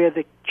time where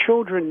the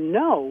children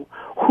know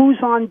who's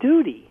on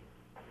duty,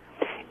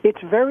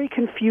 it's very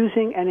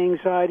confusing and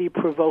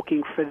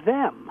anxiety-provoking for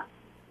them.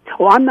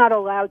 Well, I'm not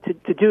allowed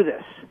to do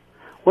this.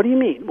 What do you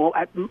mean? Well,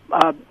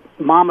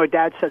 mom or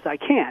dad says I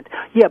can't.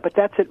 Yeah, but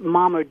that's at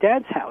mom or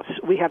dad's house.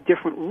 We have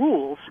different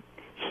rules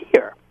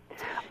here.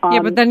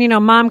 Yeah, but then,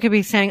 mom could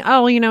be saying,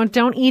 oh,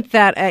 don't eat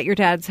that at your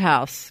dad's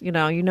house. You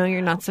know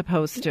you're not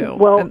supposed to.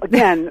 Well,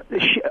 again,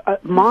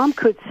 mom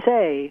could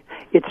say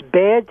it's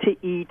bad to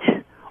eat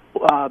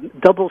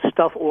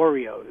double-stuffed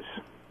Oreos.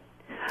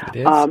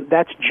 It is?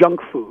 That's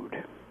junk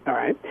food, all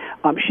right?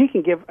 She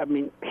can give,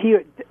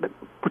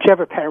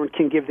 whichever parent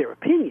can give their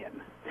opinion.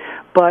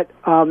 But,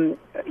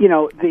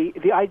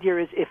 the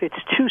idea is if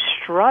it's too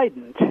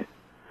strident,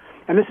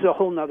 and this is a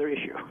whole other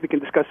issue we can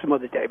discuss some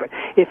other day, but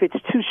if it's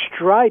too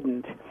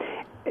strident,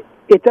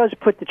 it does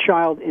put the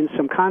child in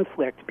some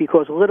conflict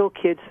because little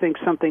kids think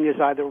something is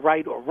either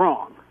right or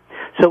wrong.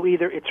 So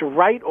either it's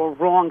right or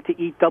wrong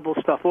to eat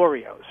double-stuffed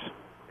Oreos.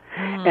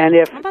 And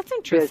if that's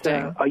interesting.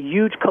 There's a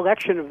huge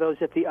collection of those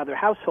at the other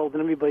household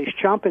and everybody's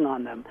chomping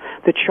on them,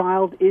 the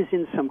child is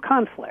in some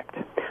conflict.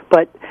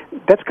 But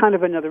that's kind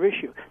of another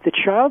issue. The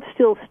child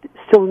still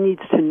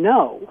needs to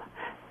know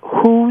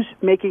who's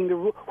making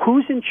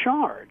who's in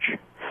charge.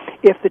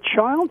 If the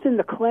child's in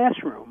the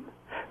classroom,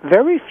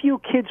 very few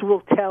kids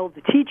will tell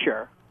the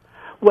teacher,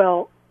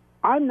 well,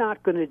 I'm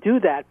not going to do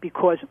that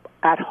because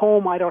at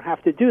home I don't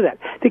have to do that.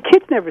 The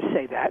kids never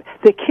say that.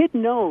 The kid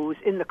knows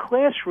in the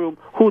classroom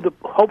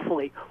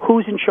hopefully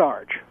who's in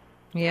charge.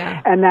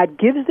 Yeah. And that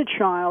gives the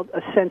child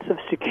a sense of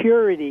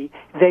security.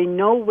 They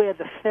know where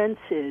the fence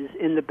is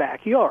in the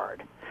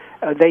backyard.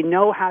 They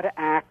know how to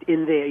act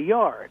in their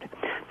yard.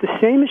 The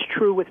same is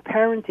true with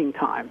parenting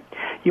time.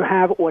 You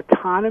have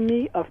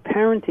autonomy of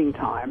parenting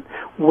time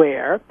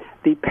where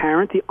the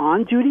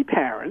on-duty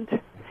parent,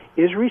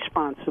 is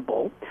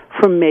responsible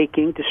for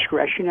making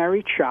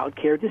discretionary child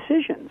care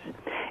decisions.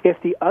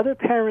 If the other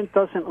parent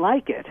doesn't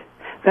like it,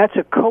 that's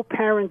a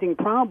co-parenting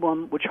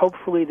problem, which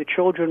hopefully the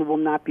children will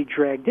not be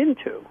dragged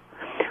into.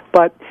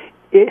 But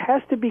it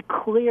has to be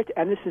clear,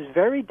 and this is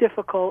very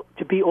difficult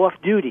to be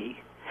off-duty,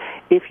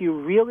 if you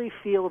really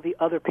feel the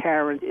other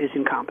parent is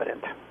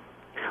incompetent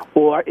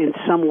or in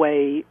some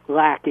way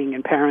lacking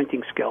in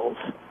parenting skills.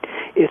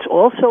 It's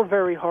also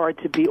very hard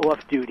to be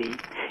off-duty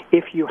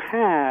if you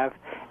have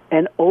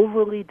an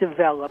overly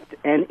developed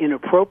and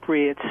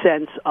inappropriate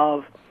sense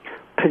of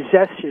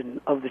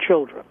possession of the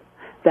children,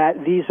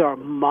 that these are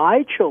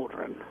my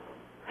children.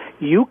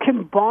 You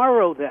can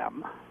borrow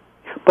them,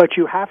 but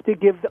you have to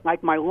give them,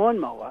 like my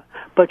lawnmower,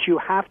 but you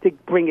have to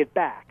bring it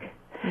back.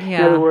 Yeah.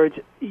 In other words,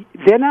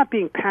 they're not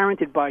being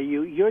parented by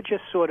you. You're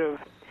just sort of,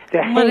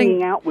 they're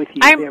hanging out with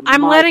you.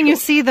 I'm letting you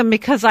see them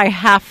because I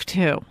have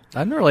to. I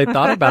hadn't really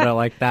thought about it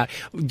like that.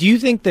 Do you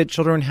think that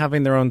children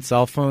having their own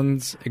cell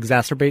phones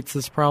exacerbates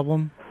this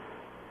problem?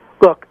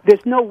 Look,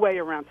 there's no way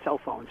around cell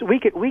phones. We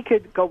could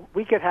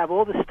have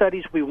all the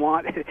studies we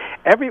want.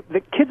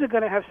 The kids are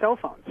going to have cell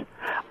phones.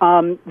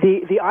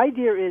 The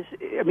idea is,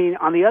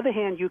 on the other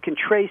hand, you can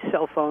trace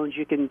cell phones,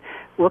 you can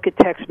look at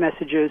text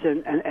messages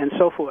and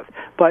so forth.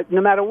 But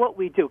no matter what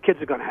we do,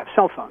 kids are going to have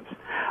cell phones.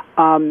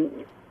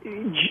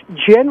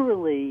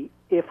 Generally,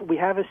 if we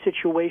have a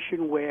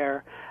situation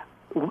where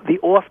the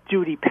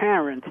off-duty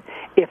parent,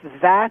 if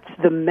that's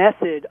the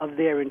method of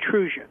their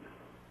intrusion,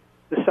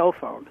 the cell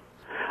phone,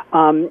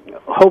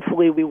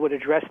 hopefully we would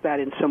address that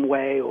in some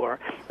way, or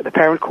the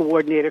parent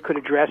coordinator could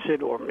address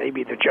it, or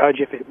maybe the judge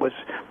if it was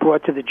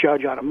brought to the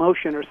judge on a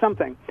motion or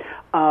something.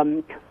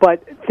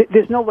 But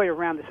there's no way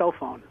around the cell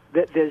phone.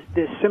 There's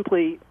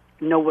simply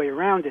no way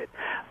around it.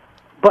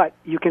 But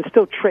you can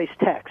still trace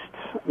texts.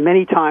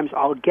 Many times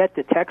I'll get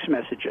the text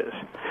messages,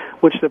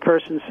 which the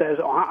person says,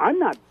 oh, I'm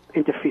not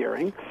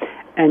interfering,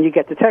 and you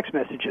get the text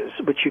messages,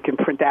 which you can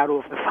print out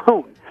off the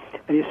phone.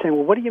 And you're saying,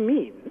 well, what do you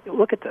mean?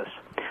 Look at this.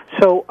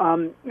 So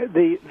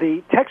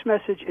the text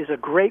message is a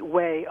great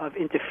way of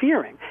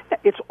interfering.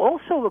 It's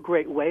also a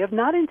great way of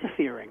not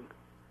interfering.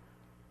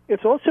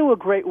 It's also a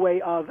great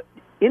way of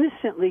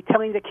innocently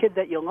telling the kid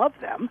that you love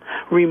them,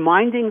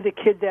 reminding the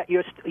kid that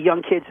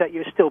young kids that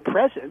you're still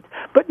present,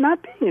 but not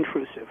being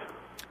intrusive.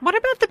 What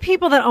about the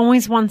people that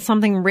always want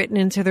something written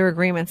into their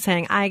agreement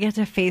saying, I get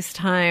to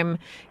FaceTime,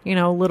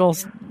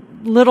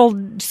 little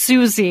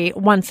Susie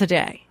once a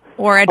day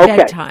or at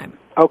bedtime?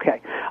 Okay.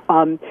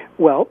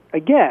 Well,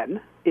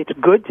 again, it's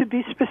good to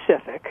be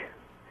specific.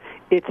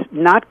 It's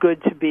not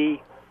good to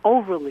be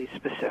overly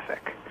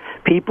specific.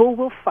 People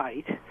will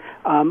fight.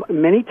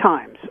 Many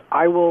times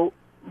I will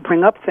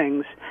bring up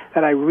things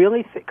that I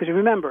really think, because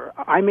remember,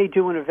 I may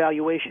do an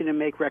evaluation and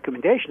make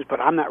recommendations, but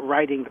I'm not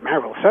writing the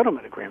marital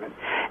settlement agreement.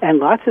 And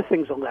lots of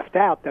things are left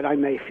out that I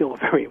may feel are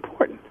very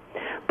important.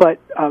 But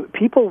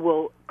people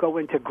will go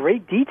into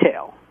great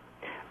detail,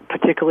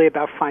 particularly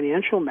about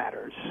financial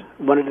matters.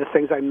 One of the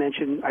things I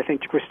mentioned, I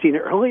think, to Christina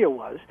earlier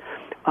was,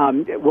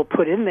 we'll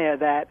put in there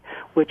that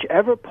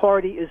whichever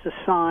party is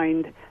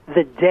assigned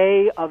the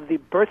day of the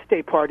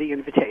birthday party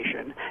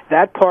invitation,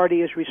 that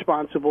party is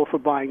responsible for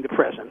buying the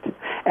present.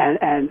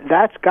 And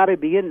that's got to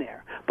be in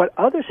there. But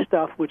other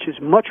stuff, which is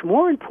much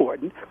more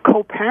important,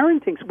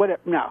 co-parenting,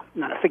 no,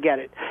 forget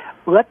it.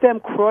 Let them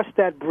cross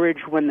that bridge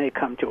when they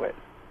come to it.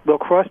 We'll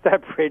cross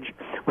that bridge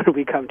when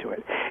we come to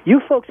it.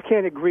 You folks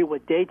can't agree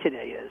what day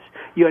today is.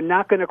 You're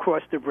not going to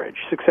cross the bridge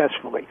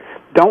successfully.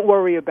 Don't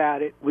worry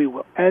about it. We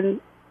will.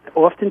 And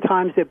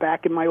oftentimes they're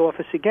back in my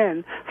office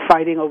again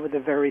fighting over the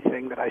very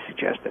thing that I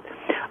suggested.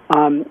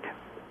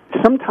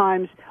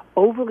 Sometimes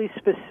overly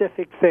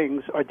specific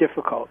things are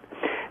difficult.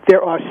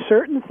 There are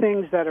certain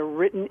things that are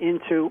written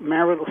into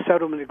marital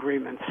settlement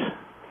agreements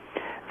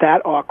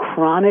that are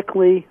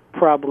chronically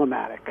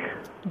problematic.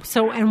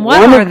 So, and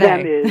what are they? One of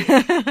them is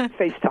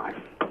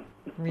FaceTime.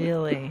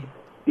 Really?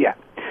 Yeah.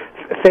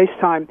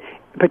 FaceTime,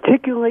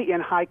 particularly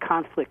in high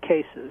conflict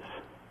cases.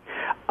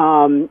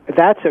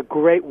 That's a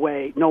great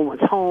way. No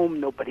one's home,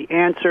 nobody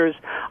answers.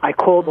 I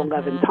called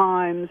 11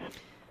 times.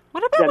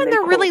 What about when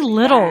they're really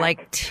little,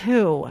 like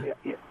 2?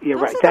 You're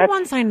Those right. are the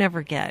ones I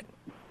never get.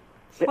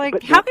 It's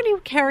like, how can you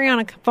carry on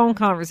a phone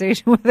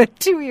conversation with a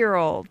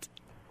 2-year-old?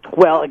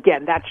 Well,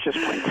 again, that's just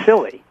plain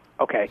silly,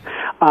 okay?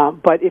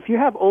 But if you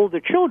have older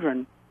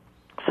children,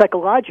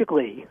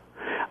 psychologically,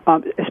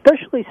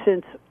 especially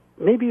since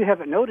maybe you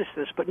haven't noticed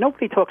this, but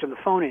nobody talks on the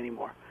phone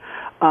anymore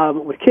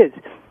with kids.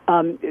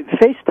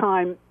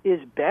 FaceTime is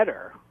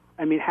better.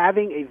 I mean,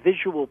 having a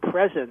visual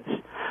presence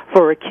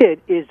for a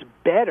kid is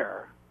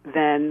better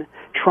than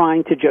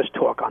trying to just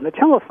talk on the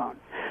telephone.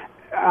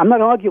 I'm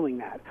not arguing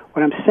that.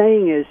 What I'm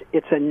saying is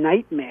it's a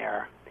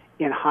nightmare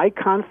in high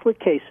conflict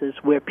cases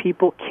where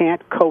people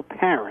can't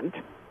co-parent,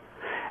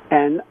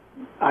 and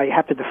I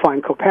have to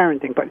define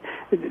co-parenting, but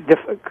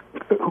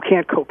who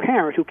can't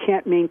co-parent, who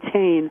can't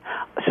maintain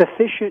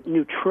sufficient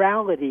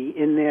neutrality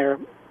in their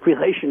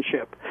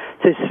relationship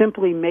to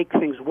simply make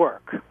things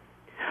work.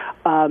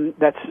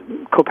 That's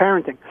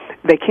co-parenting.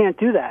 They can't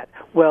do that.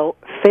 Well,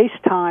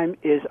 FaceTime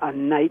is a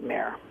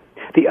nightmare.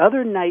 The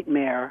other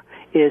nightmare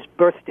is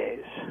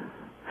birthdays.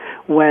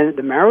 When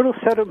the marital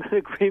settlement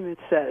agreement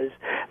says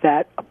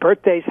that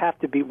birthdays have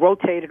to be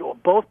rotated or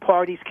both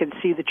parties can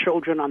see the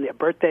children on their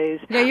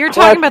birthdays. Yeah, you're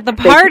talking about the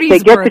parties' They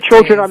get birthdays. the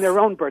children on their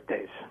own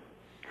birthdays.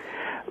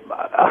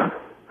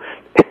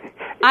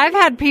 I've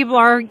had people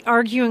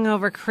arguing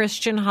over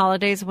Christian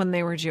holidays when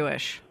they were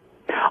Jewish.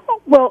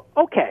 Well,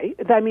 okay.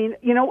 I mean,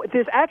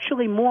 there's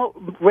actually more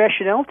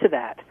rationale to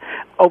that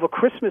over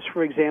Christmas,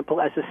 for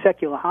example, as a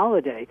secular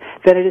holiday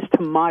than it is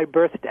to my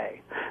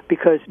birthday.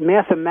 Because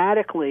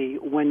mathematically,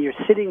 when you're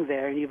sitting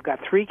there and you've got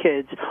 3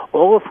 kids,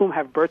 all of whom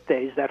have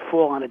birthdays that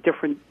fall on a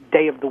different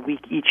day of the week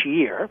each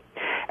year,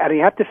 and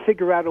you have to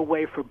figure out a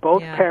way for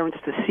both parents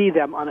to see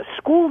them on a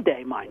school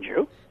day, mind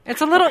you.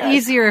 It's a little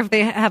easier if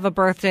they have a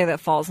birthday that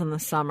falls in the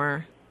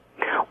summer.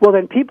 Well,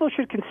 then people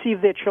should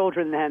conceive their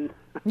children then.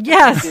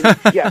 Yes.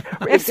 Yeah.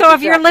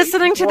 If you're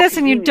listening to this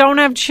and you don't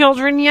have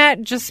children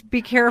yet, just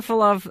be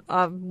careful of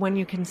when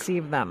you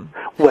conceive them.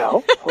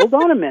 Well, hold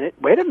on a minute.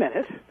 Wait a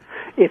minute.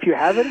 If you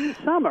have it in the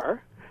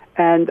summer,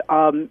 and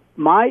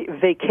my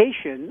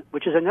vacation,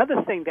 which is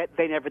another thing that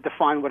they never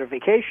define what a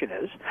vacation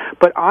is,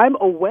 but I'm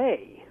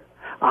away.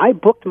 I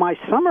booked my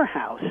summer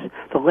house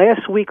the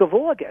last week of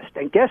August,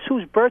 and guess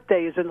whose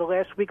birthday is in the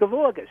last week of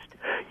August?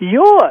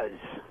 Yours.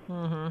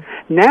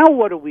 Mm-hmm. Now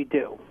what do we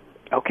do?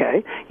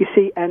 Okay, you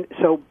see, and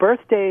so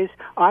birthdays,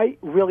 I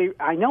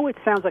know it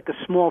sounds like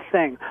a small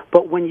thing,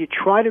 but when you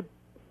try to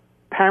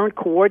parent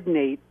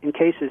coordinate in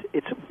cases,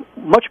 it's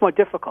much more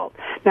difficult.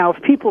 Now,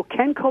 if people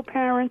can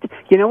co-parent,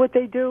 you know what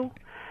they do?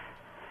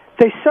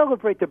 They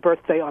celebrate the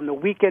birthday on the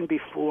weekend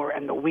before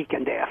and the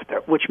weekend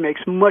after, which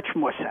makes much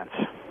more sense.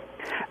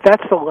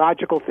 That's the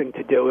logical thing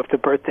to do if the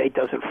birthday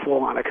doesn't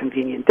fall on a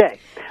convenient day.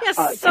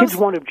 Yes, kids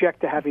won't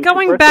object to having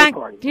going birthday back,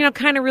 parties.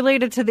 Kind of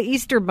related to the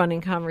Easter Bunny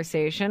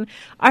conversation,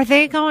 are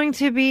they going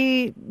to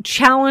be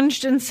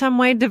challenged in some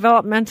way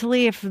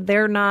developmentally if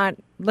they're not,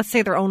 let's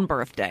say their own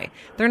birthday?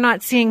 They're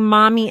not seeing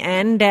mommy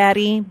and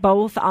daddy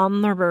both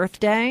on their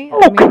birthday?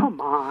 Oh, come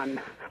on.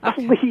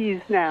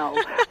 Please now.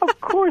 Of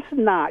course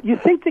not. You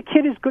think the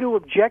kid is going to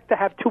object to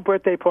have 2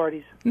 birthday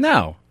parties?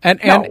 No.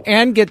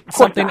 And get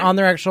something on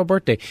their actual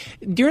birthday.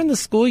 During the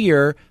school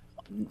year,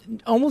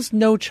 almost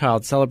no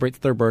child celebrates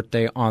their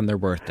birthday on their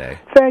birthday.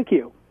 Thank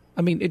you.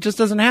 I mean, it just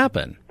doesn't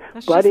happen.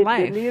 That's but just it's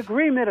life. in the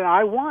agreement, and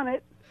I want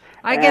it.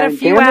 I get a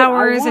few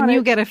hours, and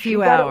you get a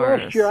few hours.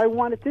 hours. Last year, I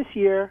want it this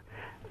year.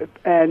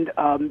 And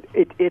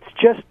it's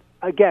just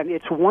again,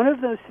 it's one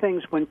of those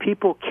things when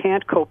people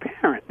can't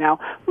co-parent. Now,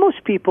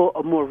 most people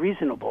are more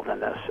reasonable than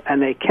this,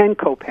 and they can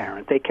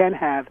co-parent. They can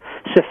have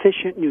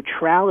sufficient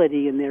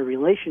neutrality in their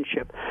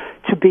relationship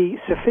to be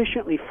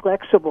sufficiently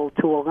flexible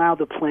to allow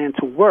the plan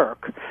to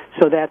work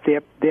so that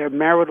their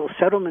marital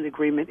settlement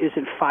agreement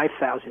isn't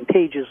 5,000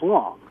 pages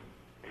long,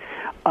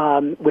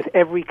 with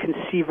every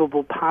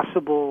conceivable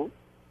possible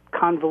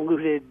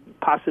convoluted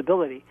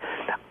possibility.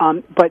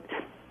 But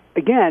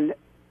again,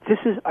 this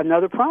is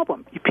another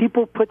problem.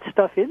 People put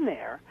stuff in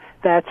there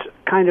that's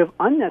kind of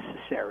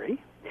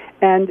unnecessary,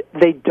 and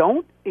they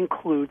don't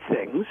include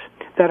things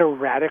that are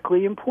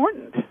radically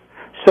important.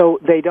 So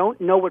they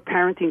don't know what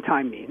parenting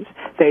time means.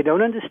 They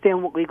don't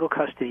understand what legal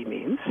custody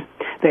means.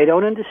 They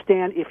don't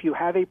understand if you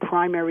have a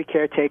primary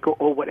caretaker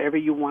or whatever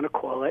you want to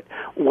call it,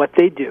 what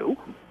they do.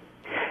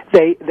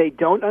 They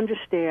don't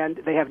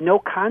understand. They have no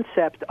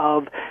concept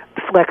of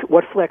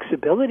what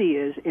flexibility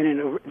is.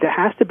 There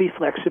has to be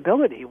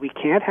flexibility. We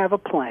can't have a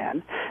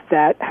plan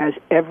that has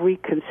every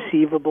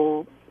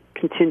conceivable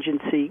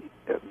contingency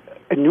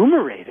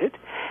enumerated,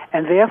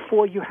 and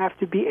therefore you have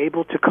to be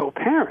able to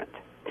co-parent.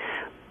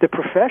 The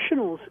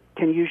professionals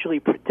can usually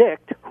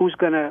predict who's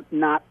going to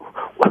not,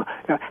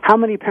 how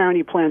many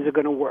parenting plans are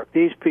going to work.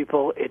 These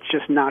people, it's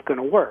just not going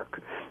to work.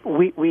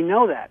 We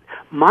know that.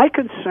 My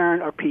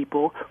concern are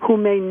people who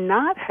may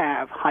not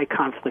have high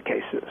conflict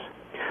cases,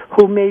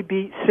 who may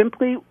be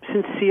simply,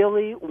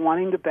 sincerely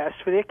wanting the best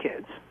for their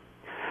kids,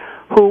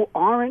 who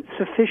aren't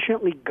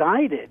sufficiently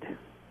guided,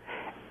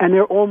 and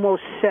they're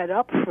almost set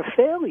up for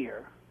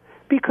failure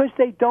because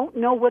they don't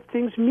know what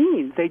things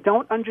mean. They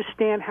don't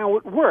understand how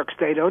it works.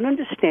 They don't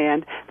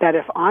understand that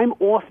if I'm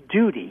off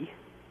duty,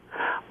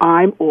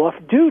 I'm off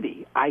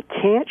duty. I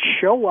can't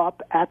show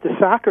up at the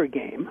soccer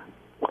game.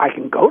 I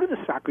can go to the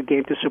soccer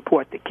game to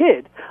support the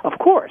kid, of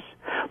course,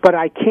 but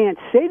I can't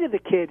say to the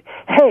kid,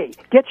 hey,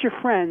 get your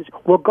friends,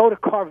 we'll go to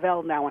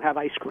Carvel now and have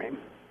ice cream.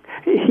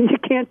 You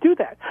can't do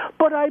that.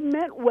 But I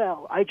meant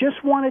well. I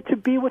just wanted to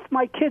be with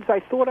my kids. I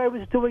thought I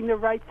was doing the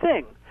right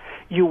thing.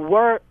 You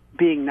were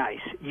being nice.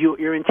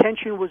 Your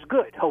intention was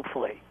good,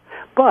 hopefully.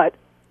 But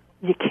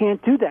you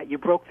can't do that. You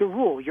broke the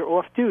rule. You're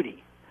off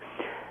duty.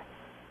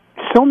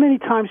 So many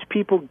times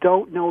people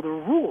don't know the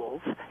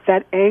rules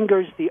that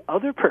angers the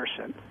other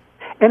person,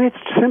 and it's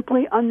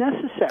simply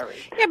unnecessary.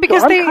 Yeah,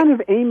 because so I'm kind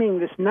of aiming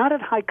this not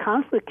at high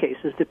conflict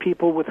cases, the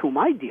people with whom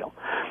I deal.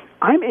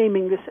 I'm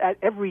aiming this at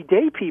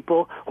everyday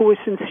people who are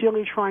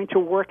sincerely trying to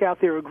work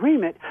out their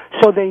agreement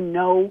so they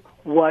know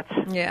what's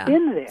in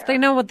there. So they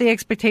know what the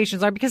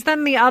expectations are, because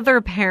then the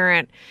other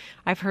parent,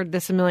 I've heard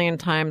this a million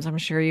times, I'm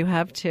sure you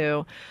have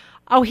too,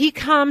 oh, he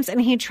comes and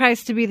he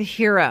tries to be the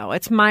hero.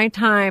 It's my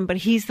time, but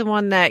he's the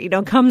one that,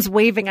 comes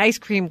waving ice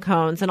cream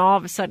cones, and all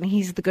of a sudden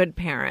he's the good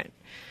parent.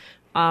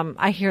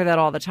 I hear that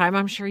all the time.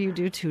 I'm sure you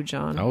do too,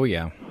 John. Oh,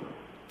 yeah.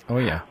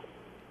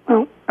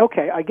 Well,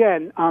 okay,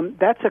 again,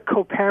 that's a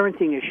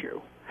co-parenting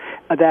issue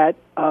that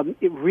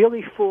it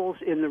really falls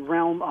in the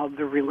realm of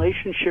the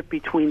relationship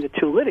between the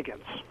two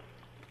litigants,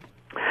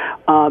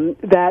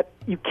 that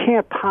you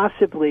can't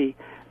possibly,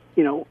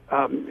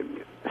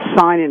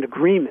 sign an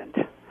agreement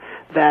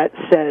that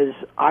says,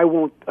 I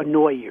won't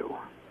annoy you.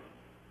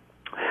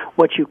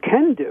 What you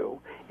can do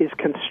is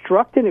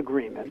construct an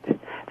agreement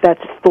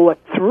that's thought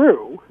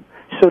through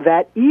so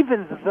that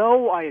even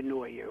though I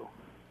annoy you,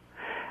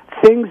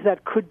 things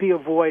that could be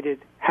avoided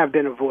have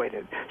been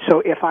avoided.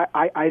 So if I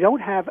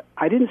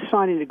didn't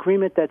sign an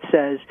agreement that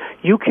says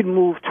you can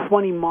move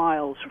 20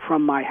 miles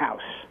from my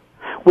house,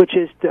 which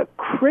is the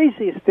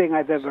craziest thing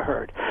I've ever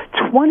heard.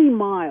 20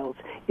 miles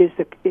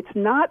it's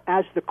not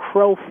as the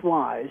crow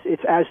flies,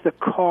 it's as the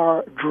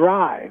car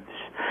drives.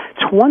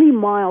 20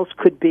 miles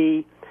could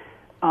be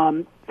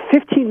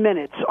 15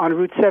 minutes on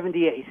Route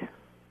 78.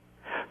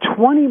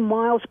 20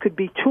 miles could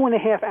be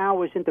 2.5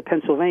 hours into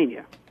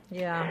Pennsylvania.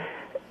 Yeah.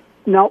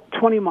 No,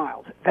 20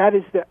 miles. That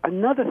is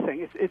another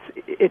thing.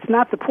 It's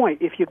not the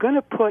point. If you're going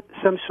to put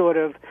some sort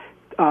of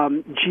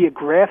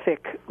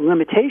geographic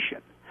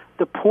limitation,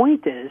 the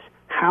point is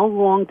how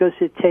long does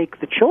it take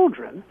the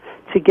children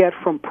to get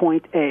from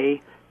point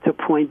A to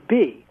point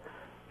B?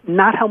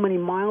 Not how many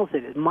miles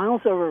it is.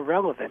 Miles are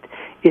irrelevant.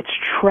 It's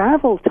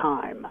travel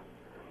time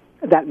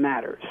that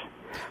matters.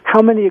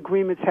 How many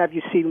agreements have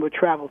you seen with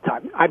travel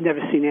time? I've never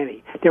seen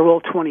any. They're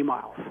all 20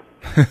 miles.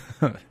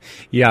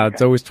 Yeah, okay.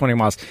 It's always 20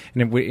 miles.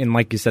 And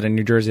like you said, in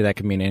New Jersey, that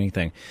could mean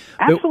anything.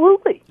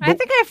 Absolutely. I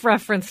think I've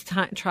referenced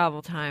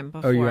travel time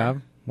before. Oh, you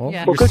have? Well,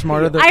 yeah. You're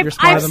smarter than I've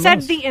said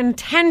most. The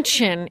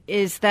intention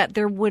is that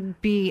there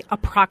would be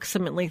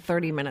approximately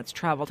 30 minutes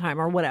travel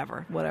time or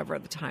whatever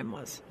the time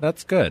was.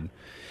 That's good.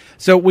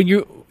 So when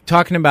you're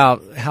talking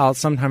about how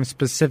sometimes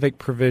specific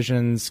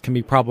provisions can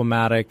be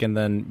problematic and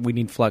then we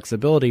need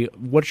flexibility,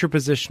 what's your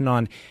position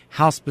on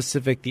how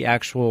specific the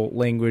actual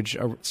language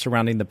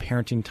surrounding the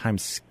parenting time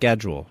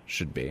schedule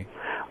should be?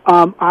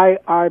 I'm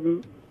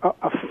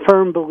a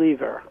firm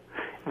believer.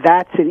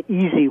 That's an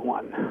easy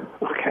one,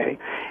 okay?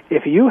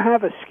 If you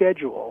have a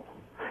schedule,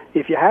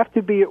 if you have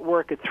to be at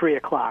work at 3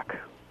 o'clock,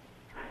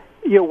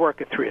 you'll work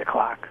at 3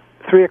 o'clock.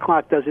 3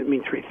 o'clock doesn't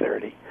mean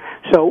 3:30.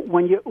 So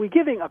when we're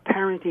giving a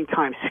parenting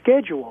time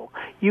schedule,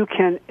 you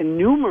can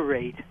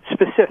enumerate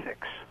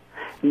specifics.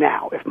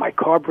 Now, if my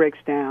car breaks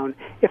down,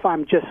 if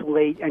I'm just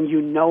late and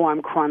you know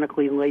I'm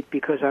chronically late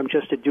because I'm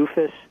just a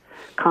doofus,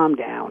 calm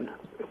down.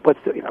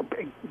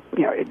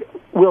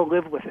 We'll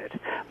live with it.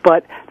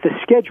 But the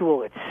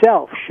schedule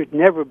itself should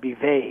never be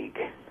vague.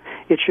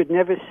 It should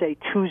never say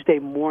Tuesday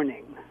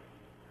morning,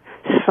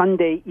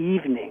 Sunday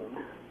evening.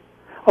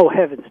 Oh,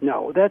 heavens,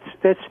 no. That's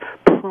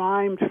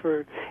primed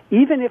for,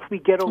 even if we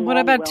get along. What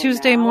about well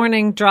Tuesday now,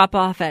 morning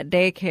drop-off at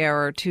daycare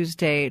or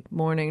Tuesday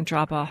morning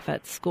drop-off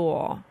at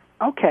school?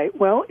 Okay,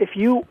 well, if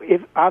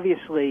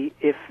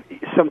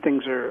some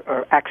things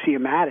are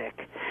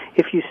axiomatic,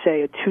 if you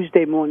say a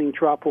Tuesday morning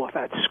drop-off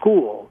at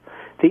school,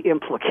 the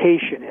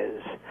implication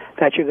is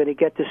that you're going to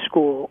get to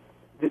school,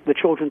 the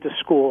children to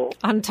school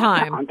on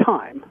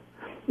time.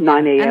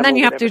 9 a.m. And then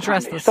you have to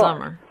address address the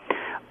summer.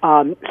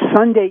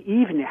 Sunday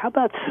evening. How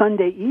about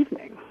Sunday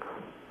evening?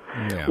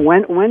 Yeah.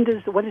 What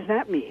does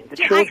that mean? The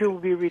children will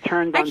be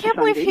returned on Sunday evening. I can't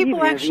believe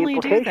people actually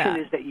the do that.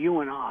 implication is that you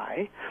and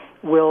I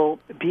will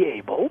be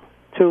able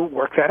to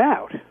work that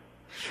out.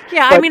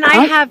 Yeah, But I mean,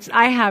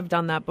 I have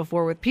done that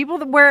before with people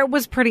where it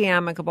was pretty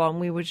amicable, and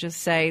we would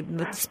just say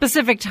the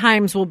specific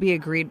times will be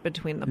agreed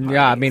between the parties.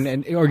 Yeah, I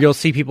mean, or you'll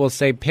see people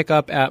say pick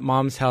up at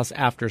mom's house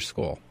after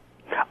school.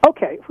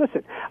 Okay,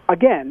 listen,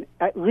 again,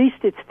 at least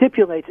it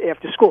stipulates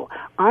after school.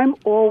 I'm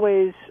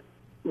always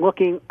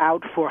looking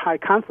out for high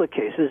conflict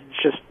cases,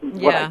 just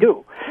what I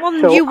do. Well,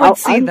 so you would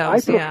see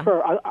those, I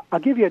prefer, I'll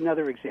give you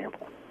another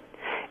example.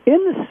 In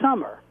the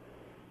summer,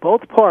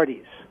 both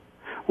parties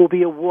will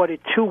be awarded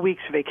 2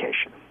 weeks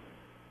vacation.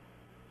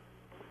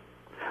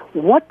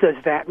 What does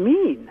that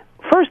mean?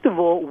 First of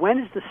all, when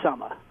is the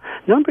summer?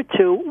 Number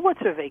two,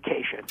 what's a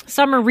vacation?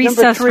 Summer recess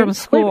Number three, from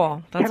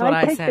school. That's what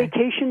I say. Can I take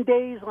vacation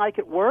days like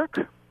at work?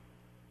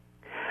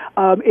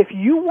 If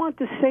you want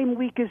the same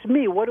week as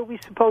me, what are we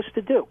supposed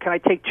to do? Can I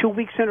take 2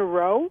 weeks in a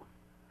row?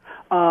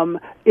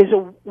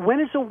 When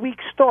does a week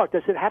start?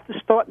 Does it have to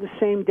start in the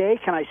same day?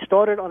 Can I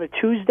start it on a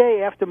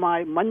Tuesday after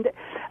my Monday?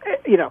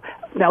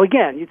 Now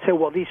again, you'd say,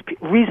 well, these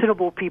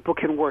reasonable people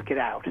can work it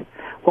out.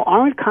 Well,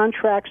 aren't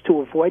contracts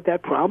to avoid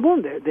that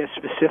problem? They're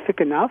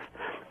specific enough.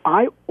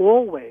 I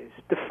always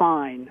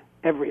define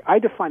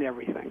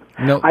everything.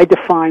 No. I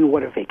define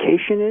what a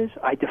vacation is.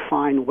 I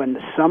define when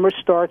the summer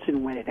starts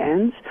and when it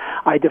ends.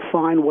 I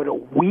define what a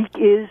week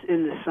is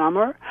in the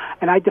summer,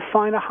 and I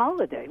define a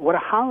holiday, what a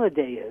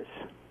holiday is.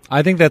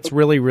 I think that's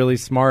really, really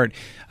smart.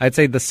 I'd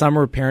say the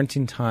summer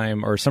parenting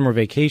time or summer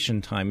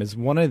vacation time is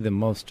one of the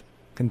most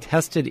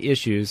contested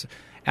issues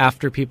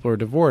after people are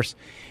divorced.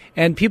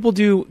 And people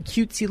do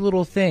cutesy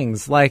little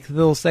things like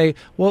they'll say,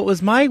 well, it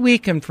was my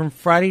weekend from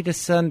Friday to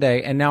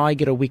Sunday, and now I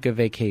get a week of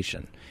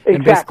vacation. Exactly.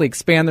 And basically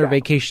expand their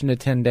vacation to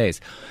 10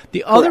 days.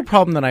 The other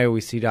problem that I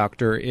always see,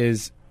 Doctor,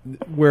 is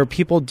where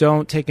people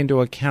don't take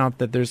into account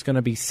that there's going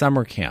to be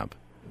summer camp,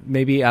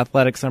 maybe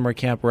athletic summer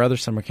camp or other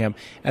summer camp,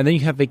 and then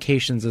you have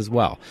vacations as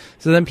well.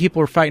 So then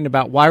people are fighting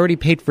about, well, I already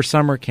paid for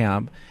summer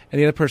camp, and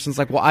the other person's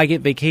like, well, I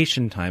get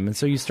vacation time. And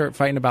so you start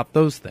fighting about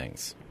those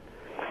things.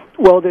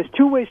 Well, there's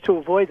two ways to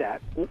avoid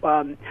that.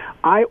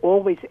 I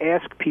always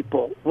ask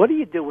people, what do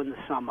you do in the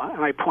summer?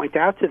 And I point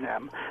out to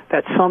them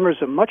that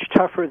summers are much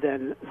tougher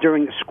than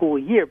during the school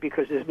year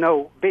because there's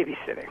no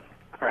babysitting.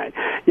 All right?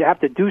 You have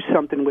to do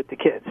something with the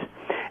kids.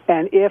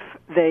 And if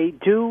they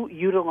do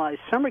utilize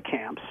summer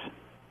camps,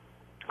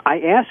 I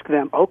ask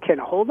them, okay,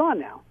 now hold on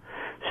now.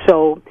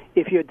 So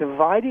if you're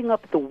dividing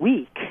up the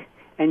week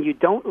and you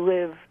don't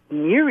live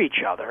near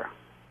each other,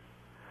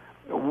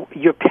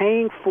 you're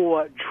paying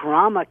for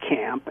drama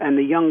camp, and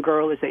the young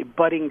girl is a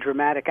budding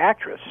dramatic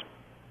actress,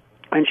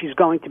 and she's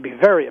going to be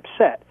very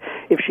upset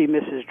if she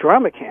misses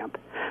drama camp.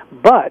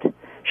 But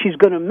she's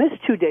going to miss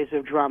 2 days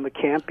of drama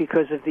camp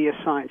because of the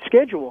assigned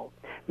schedule.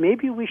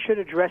 Maybe we should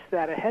address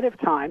that ahead of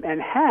time and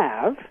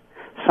have,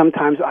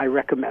 sometimes I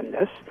recommend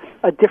this,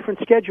 a different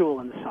schedule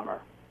in the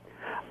summer.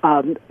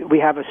 We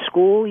have a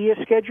school year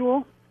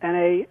schedule and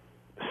a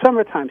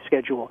summertime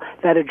schedule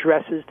that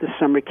addresses the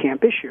summer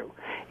camp issue.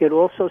 It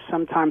also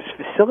sometimes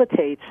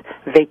facilitates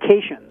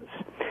vacations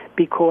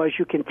because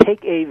you can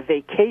take a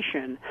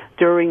vacation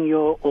during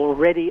your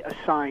already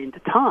assigned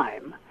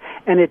time,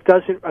 and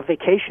a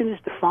vacation is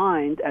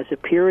defined as a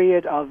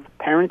period of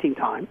parenting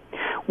time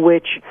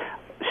which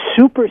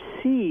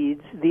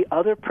supersedes the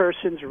other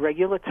person's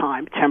regular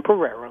time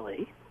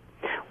temporarily,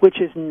 which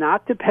is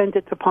not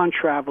dependent upon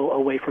travel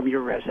away from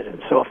your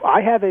residence. So if I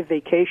have a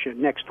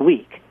vacation next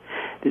week,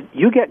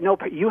 you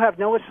have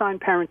no assigned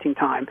parenting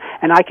time,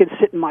 and I can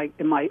sit in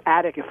my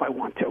attic if I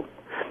want to.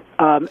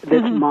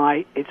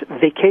 It's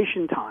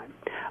vacation time.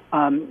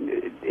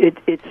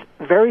 It's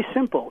very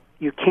simple.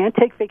 You can't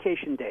take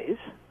vacation days.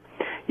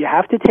 You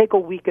have to take a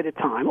week at a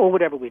time, or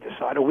whatever we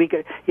decide.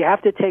 You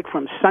have to take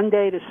from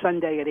Sunday to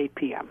Sunday at 8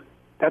 p.m.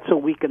 That's a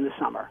week in the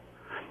summer.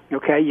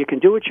 Okay, you can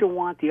do what you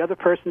want. The other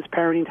person's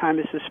parenting time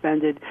is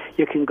suspended.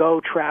 You can go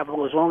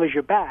travel as long as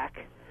you're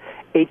back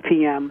 8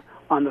 p.m.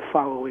 on the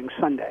following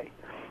Sunday.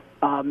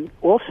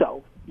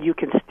 Also, you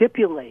can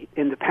stipulate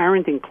in the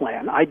parenting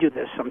plan, I do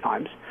this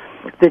sometimes,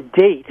 the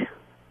date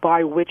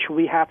by which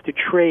we have to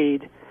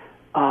trade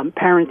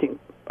parenting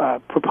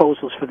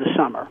proposals for the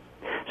summer.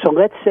 So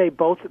let's say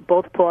both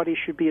parties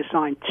should be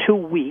assigned 2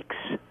 weeks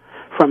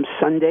from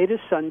Sunday to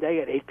Sunday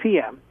at 8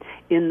 p.m.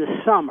 in the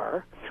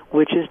summer,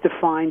 which is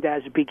defined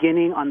as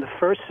beginning on the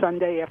first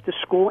Sunday after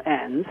school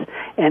ends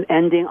and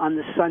ending on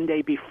the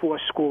Sunday before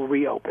school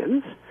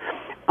reopens.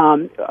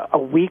 A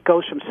week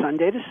goes from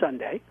Sunday to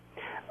Sunday.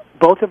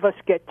 Both of us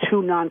get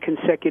 2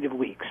 non-consecutive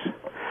weeks.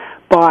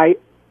 By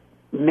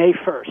May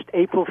 1st,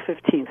 April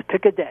 15th,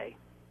 pick a day,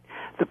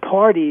 the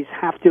parties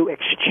have to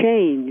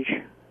exchange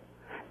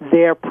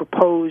their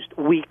proposed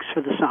weeks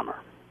for the summer.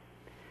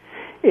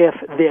 If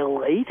they're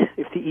late,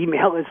 if the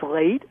email is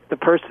late, the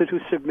person who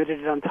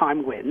submitted it on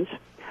time wins.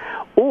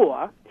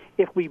 Or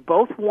if we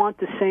both want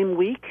the same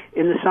week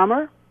in the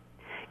summer,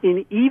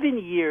 in even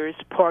years,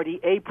 party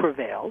A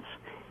prevails.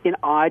 In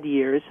odd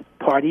years,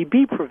 party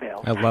B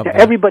prevails. I love that.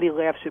 Everybody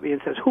laughs at me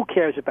and says, "Who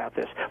cares about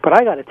this?" But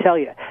I got to tell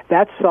you,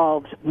 that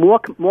solves more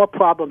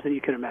problems than you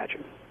can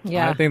imagine.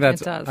 Yeah, I think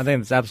that's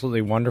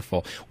absolutely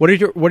wonderful. What are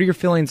your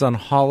feelings on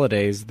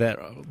holidays that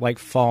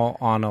fall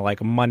on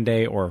a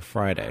Monday or a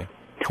Friday?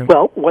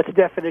 Well, what's the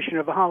definition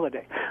of a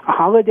holiday? A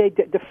holiday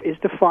is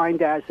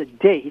defined as a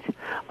date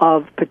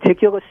of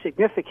particular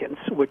significance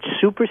which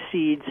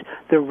supersedes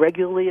the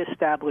regularly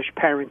established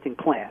parenting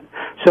plan.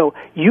 So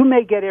you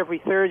may get every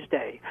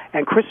Thursday,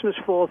 and Christmas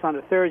falls on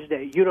a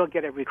Thursday. You don't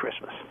get every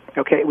Christmas.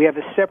 Okay, we have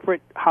a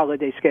separate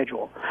holiday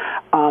schedule.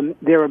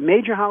 There are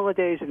major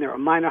holidays and there are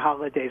minor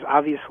holidays,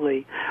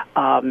 obviously.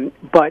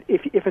 But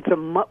if it's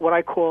what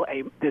I call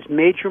there's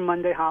major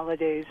Monday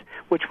holidays,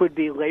 which would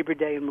be Labor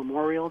Day and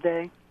Memorial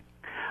Day.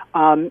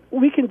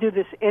 We can do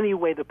this any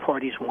way the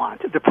parties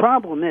want. The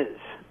problem is,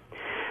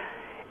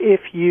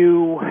 if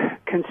you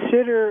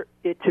consider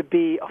it to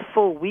be a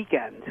full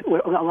weekend,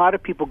 a lot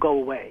of people go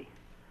away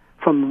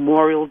from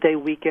Memorial Day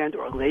weekend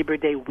or Labor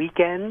Day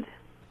weekend.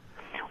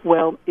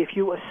 Well, if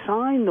you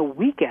assign the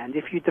weekend,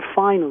 if you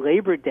define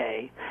Labor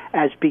Day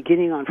as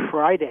beginning on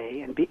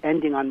Friday and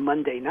ending on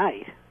Monday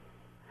night,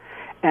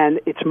 and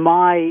it's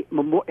my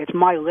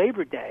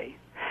Labor Day,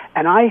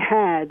 and I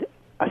had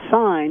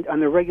assigned on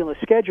the regular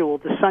schedule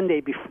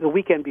the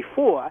weekend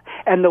before,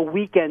 and the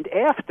weekend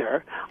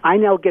after, I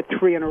now get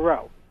 3 in a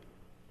row.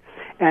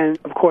 And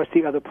of course,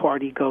 the other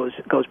party goes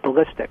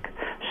ballistic.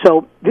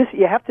 So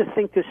you have to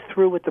think this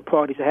through with the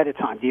parties ahead of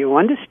time. Do you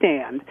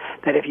understand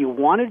that if you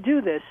want to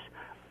do this,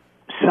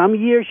 some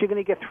years you're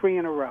going to get 3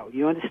 in a row?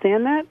 You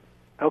understand that?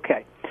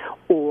 Okay.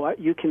 Or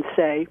you can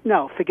say,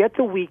 no, forget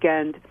the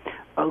weekend.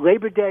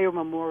 Labor Day or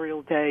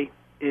Memorial Day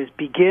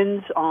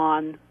begins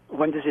on,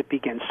 when does it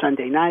begin?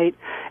 Sunday night,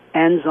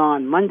 ends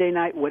on Monday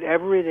night,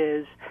 whatever it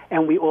is,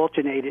 and we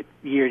alternate it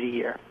year to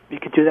year. You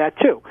could do that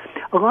too.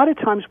 A lot of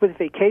times with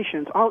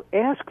vacations, I'll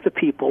ask the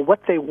people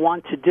what they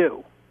want to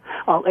do.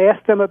 I'll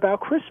ask them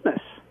about Christmas.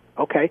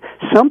 Okay?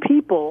 Some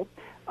people,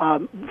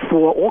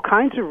 for all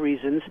kinds of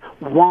reasons,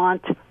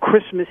 want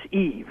Christmas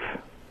Eve.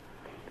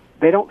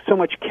 They don't so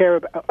much care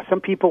about,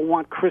 some people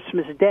want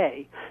Christmas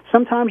Day.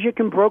 Sometimes you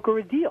can broker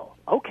a deal.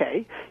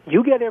 Okay,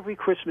 you get every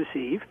Christmas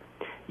Eve,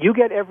 you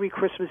get every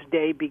Christmas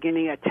Day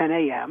beginning at 10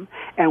 a.m.,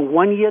 and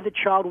 1 year the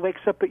child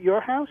wakes up at your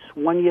house,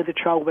 1 year the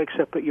child wakes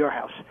up at your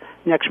house.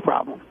 Next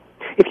problem.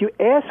 If you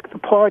ask the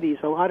parties,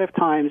 a lot of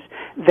times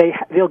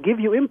they'll give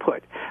you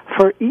input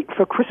for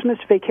Christmas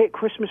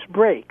Christmas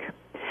break.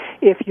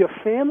 If your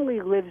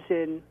family lives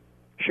in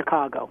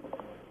Chicago,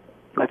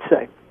 let's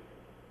say,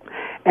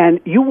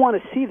 and you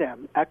want to see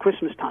them at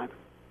Christmas time,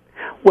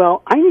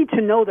 well, I need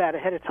to know that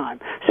ahead of time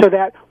so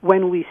that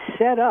when we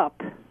set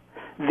up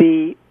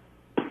the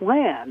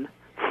plan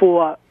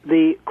for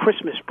the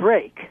Christmas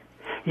break,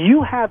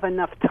 you have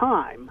enough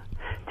time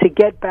to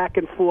get back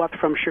and forth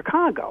from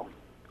Chicago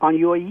on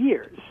your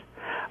years.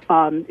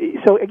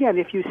 So again,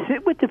 if you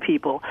sit with the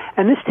people,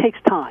 and this takes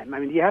time, I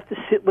mean, you have to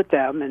sit with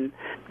them and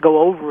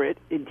go over it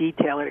in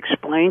detail and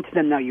explain to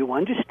them, now you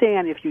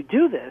understand if you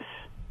do this,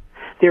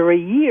 there are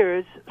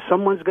years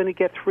someone's going to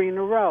get 3 in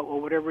a row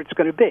or whatever it's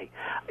going to be.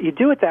 You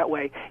do it that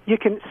way, you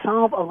can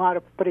solve a lot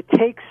of, but it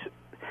takes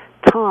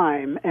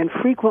time, and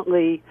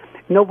frequently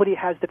nobody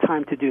has the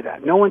time to do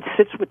that. No one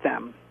sits with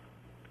them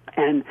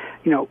and,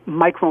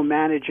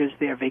 micromanages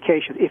their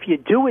vacation. If you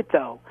do it,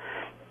 though,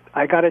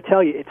 I got to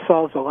tell you, it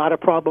solves a lot of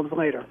problems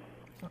later.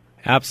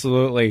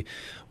 Absolutely.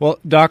 Well,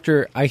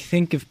 Doctor, I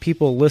think if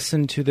people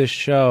listen to this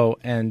show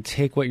and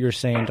take what you're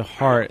saying to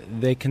heart,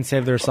 they can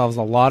save themselves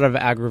a lot of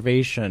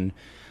aggravation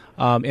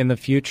in the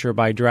future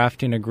by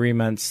drafting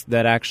agreements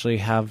that actually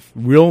have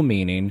real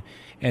meaning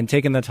and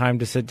taking the time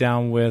to sit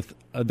down with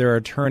their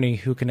attorney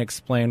who can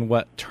explain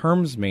what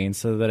terms mean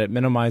so that it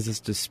minimizes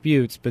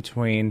disputes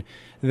between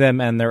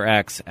them and their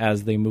ex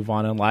as they move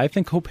on in life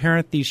and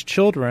co-parent these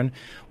children,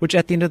 which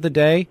at the end of the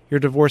day, you're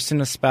divorcing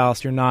a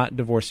spouse, you're not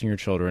divorcing your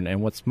children.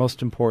 And what's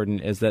most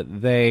important is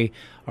that they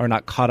are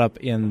not caught up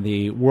in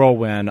the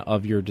whirlwind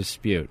of your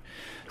dispute.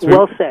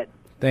 Well said.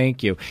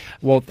 Thank you.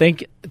 Well,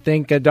 thank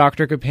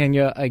Dr.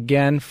 Capena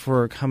again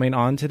for coming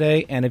on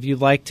today. And if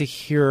you'd like to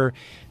hear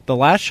the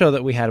last show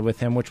that we had with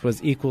him, which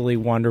was equally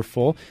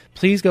wonderful,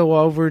 please go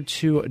over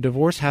to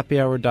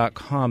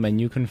divorcehappyhour.com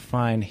and you can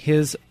find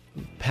his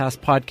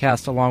past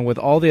podcast along with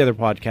all the other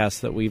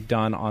podcasts that we've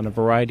done on a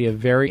variety of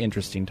very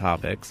interesting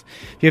topics.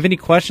 If you have any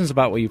questions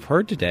about what you've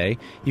heard today,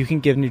 you can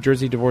give New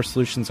Jersey Divorce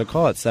Solutions a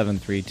call at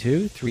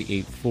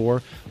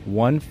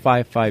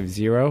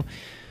 732-384-1550.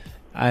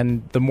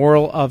 And the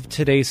moral of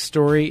today's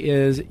story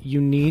is you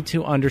need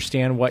to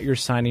understand what you're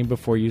signing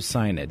before you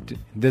sign it.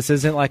 This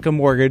isn't like a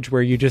mortgage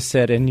where you just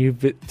sit and you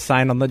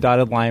sign on the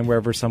dotted line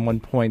wherever someone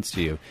points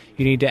to you.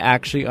 You need to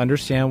actually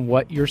understand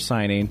what you're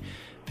signing,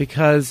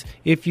 because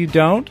if you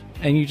don't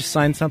and you just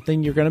sign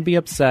something, you're going to be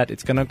upset.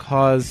 It's going to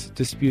cause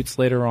disputes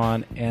later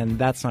on, and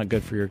that's not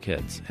good for your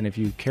kids. And if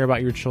you care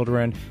about your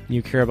children and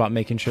you care about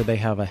making sure they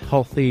have a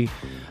healthy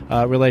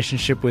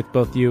relationship with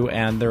both you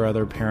and their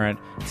other parent,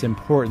 it's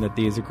important that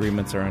these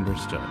agreements are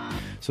understood.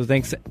 So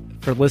thanks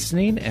for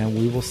listening, and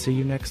we will see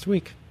you next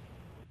week.